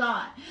Spirit of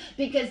God,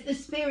 because the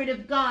Spirit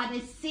of God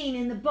is seen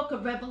in the book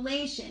of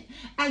Revelation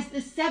as the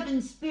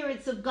 7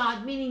 spirits of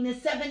God, meaning the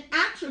 7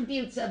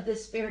 attributes of the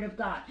Spirit of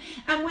God.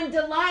 And when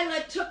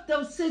Delilah took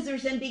those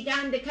scissors and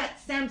began to cut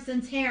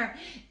Samson's hair,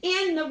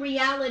 in the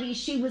reality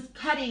she was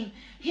cutting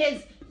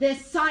the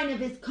sign of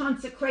his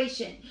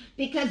consecration,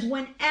 because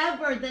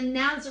whenever the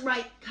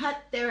Nazirite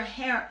cut their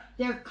hair,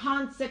 their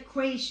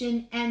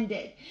consecration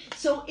ended.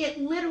 So it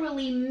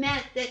literally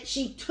meant that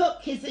she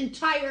took his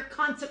entire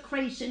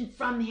consecration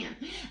from him.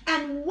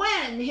 And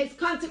when his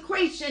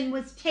consecration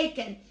was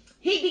taken,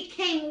 he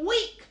became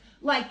weak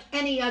like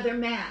any other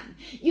man.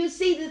 You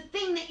see, the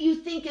thing that you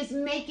think is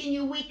making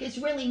you weak is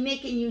really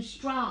making you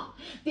strong,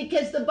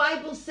 because the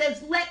Bible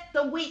says, let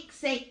the weak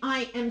say,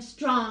 I am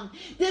strong.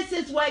 This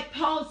is why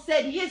Paul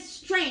said his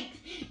strength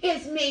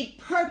is made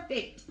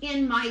perfect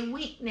in my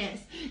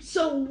weakness.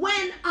 So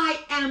when I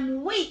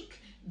am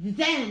weak,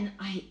 then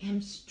I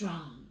am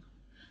strong.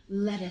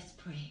 Let us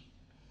pray.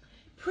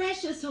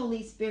 Precious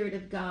Holy Spirit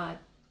of God,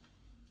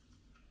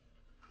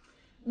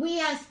 we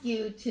ask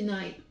you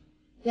tonight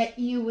that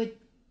you would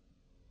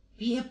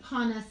be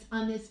upon us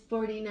on this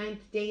 49th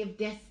day of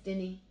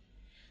destiny.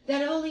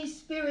 That Holy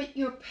Spirit,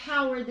 your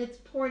power that's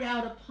poured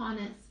out upon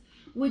us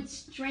would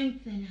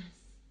strengthen us.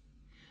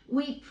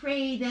 We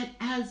pray that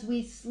as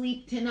we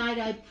sleep tonight,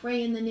 I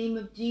pray in the name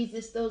of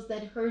Jesus, those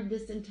that heard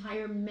this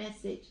entire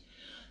message,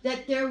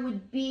 that there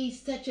would be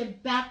such a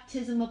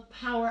baptism of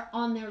power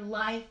on their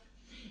life,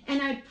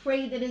 And I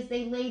pray that as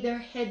they lay their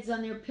heads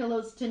on their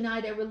pillows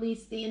tonight, I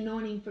release the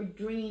anointing for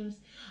dreams.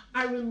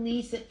 I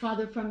release it,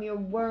 Father, from your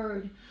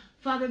word.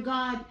 Father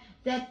God,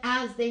 that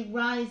as they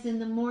rise in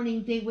the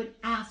morning, they would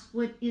ask,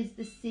 what is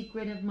the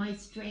secret of my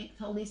strength?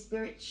 Holy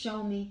Spirit,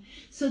 show me,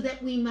 so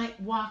that we might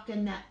walk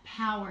in that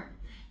power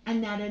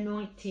and that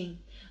anointing.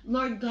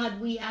 Lord God,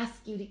 we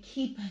ask you to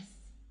keep us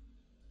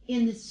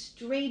in the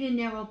straight and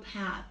narrow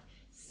path,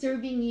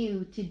 serving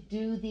you to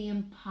do the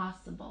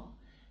impossible.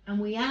 And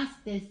we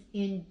ask this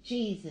in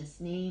Jesus'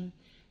 name.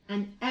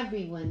 And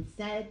everyone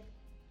said,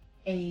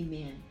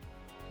 amen.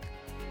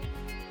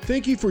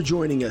 Thank you for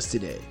joining us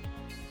today.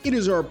 It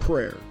is our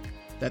prayer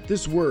that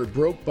this word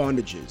broke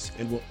bondages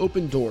and will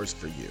open doors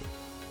for you.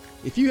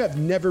 If you have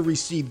never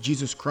received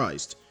Jesus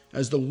Christ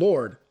as the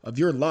Lord of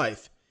your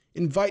life,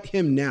 invite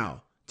him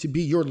now to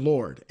be your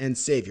Lord and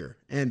Savior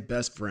and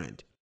best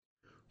friend.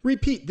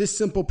 Repeat this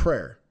simple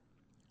prayer.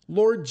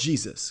 Lord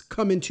Jesus,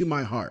 come into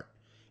my heart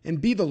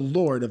and be the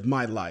Lord of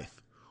my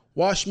life.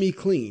 Wash me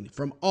clean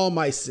from all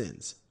my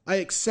sins. I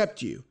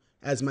accept you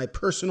as my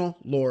personal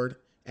Lord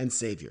and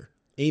Savior.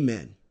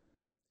 Amen.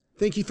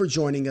 Thank you for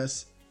joining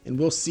us, and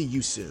we'll see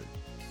you soon.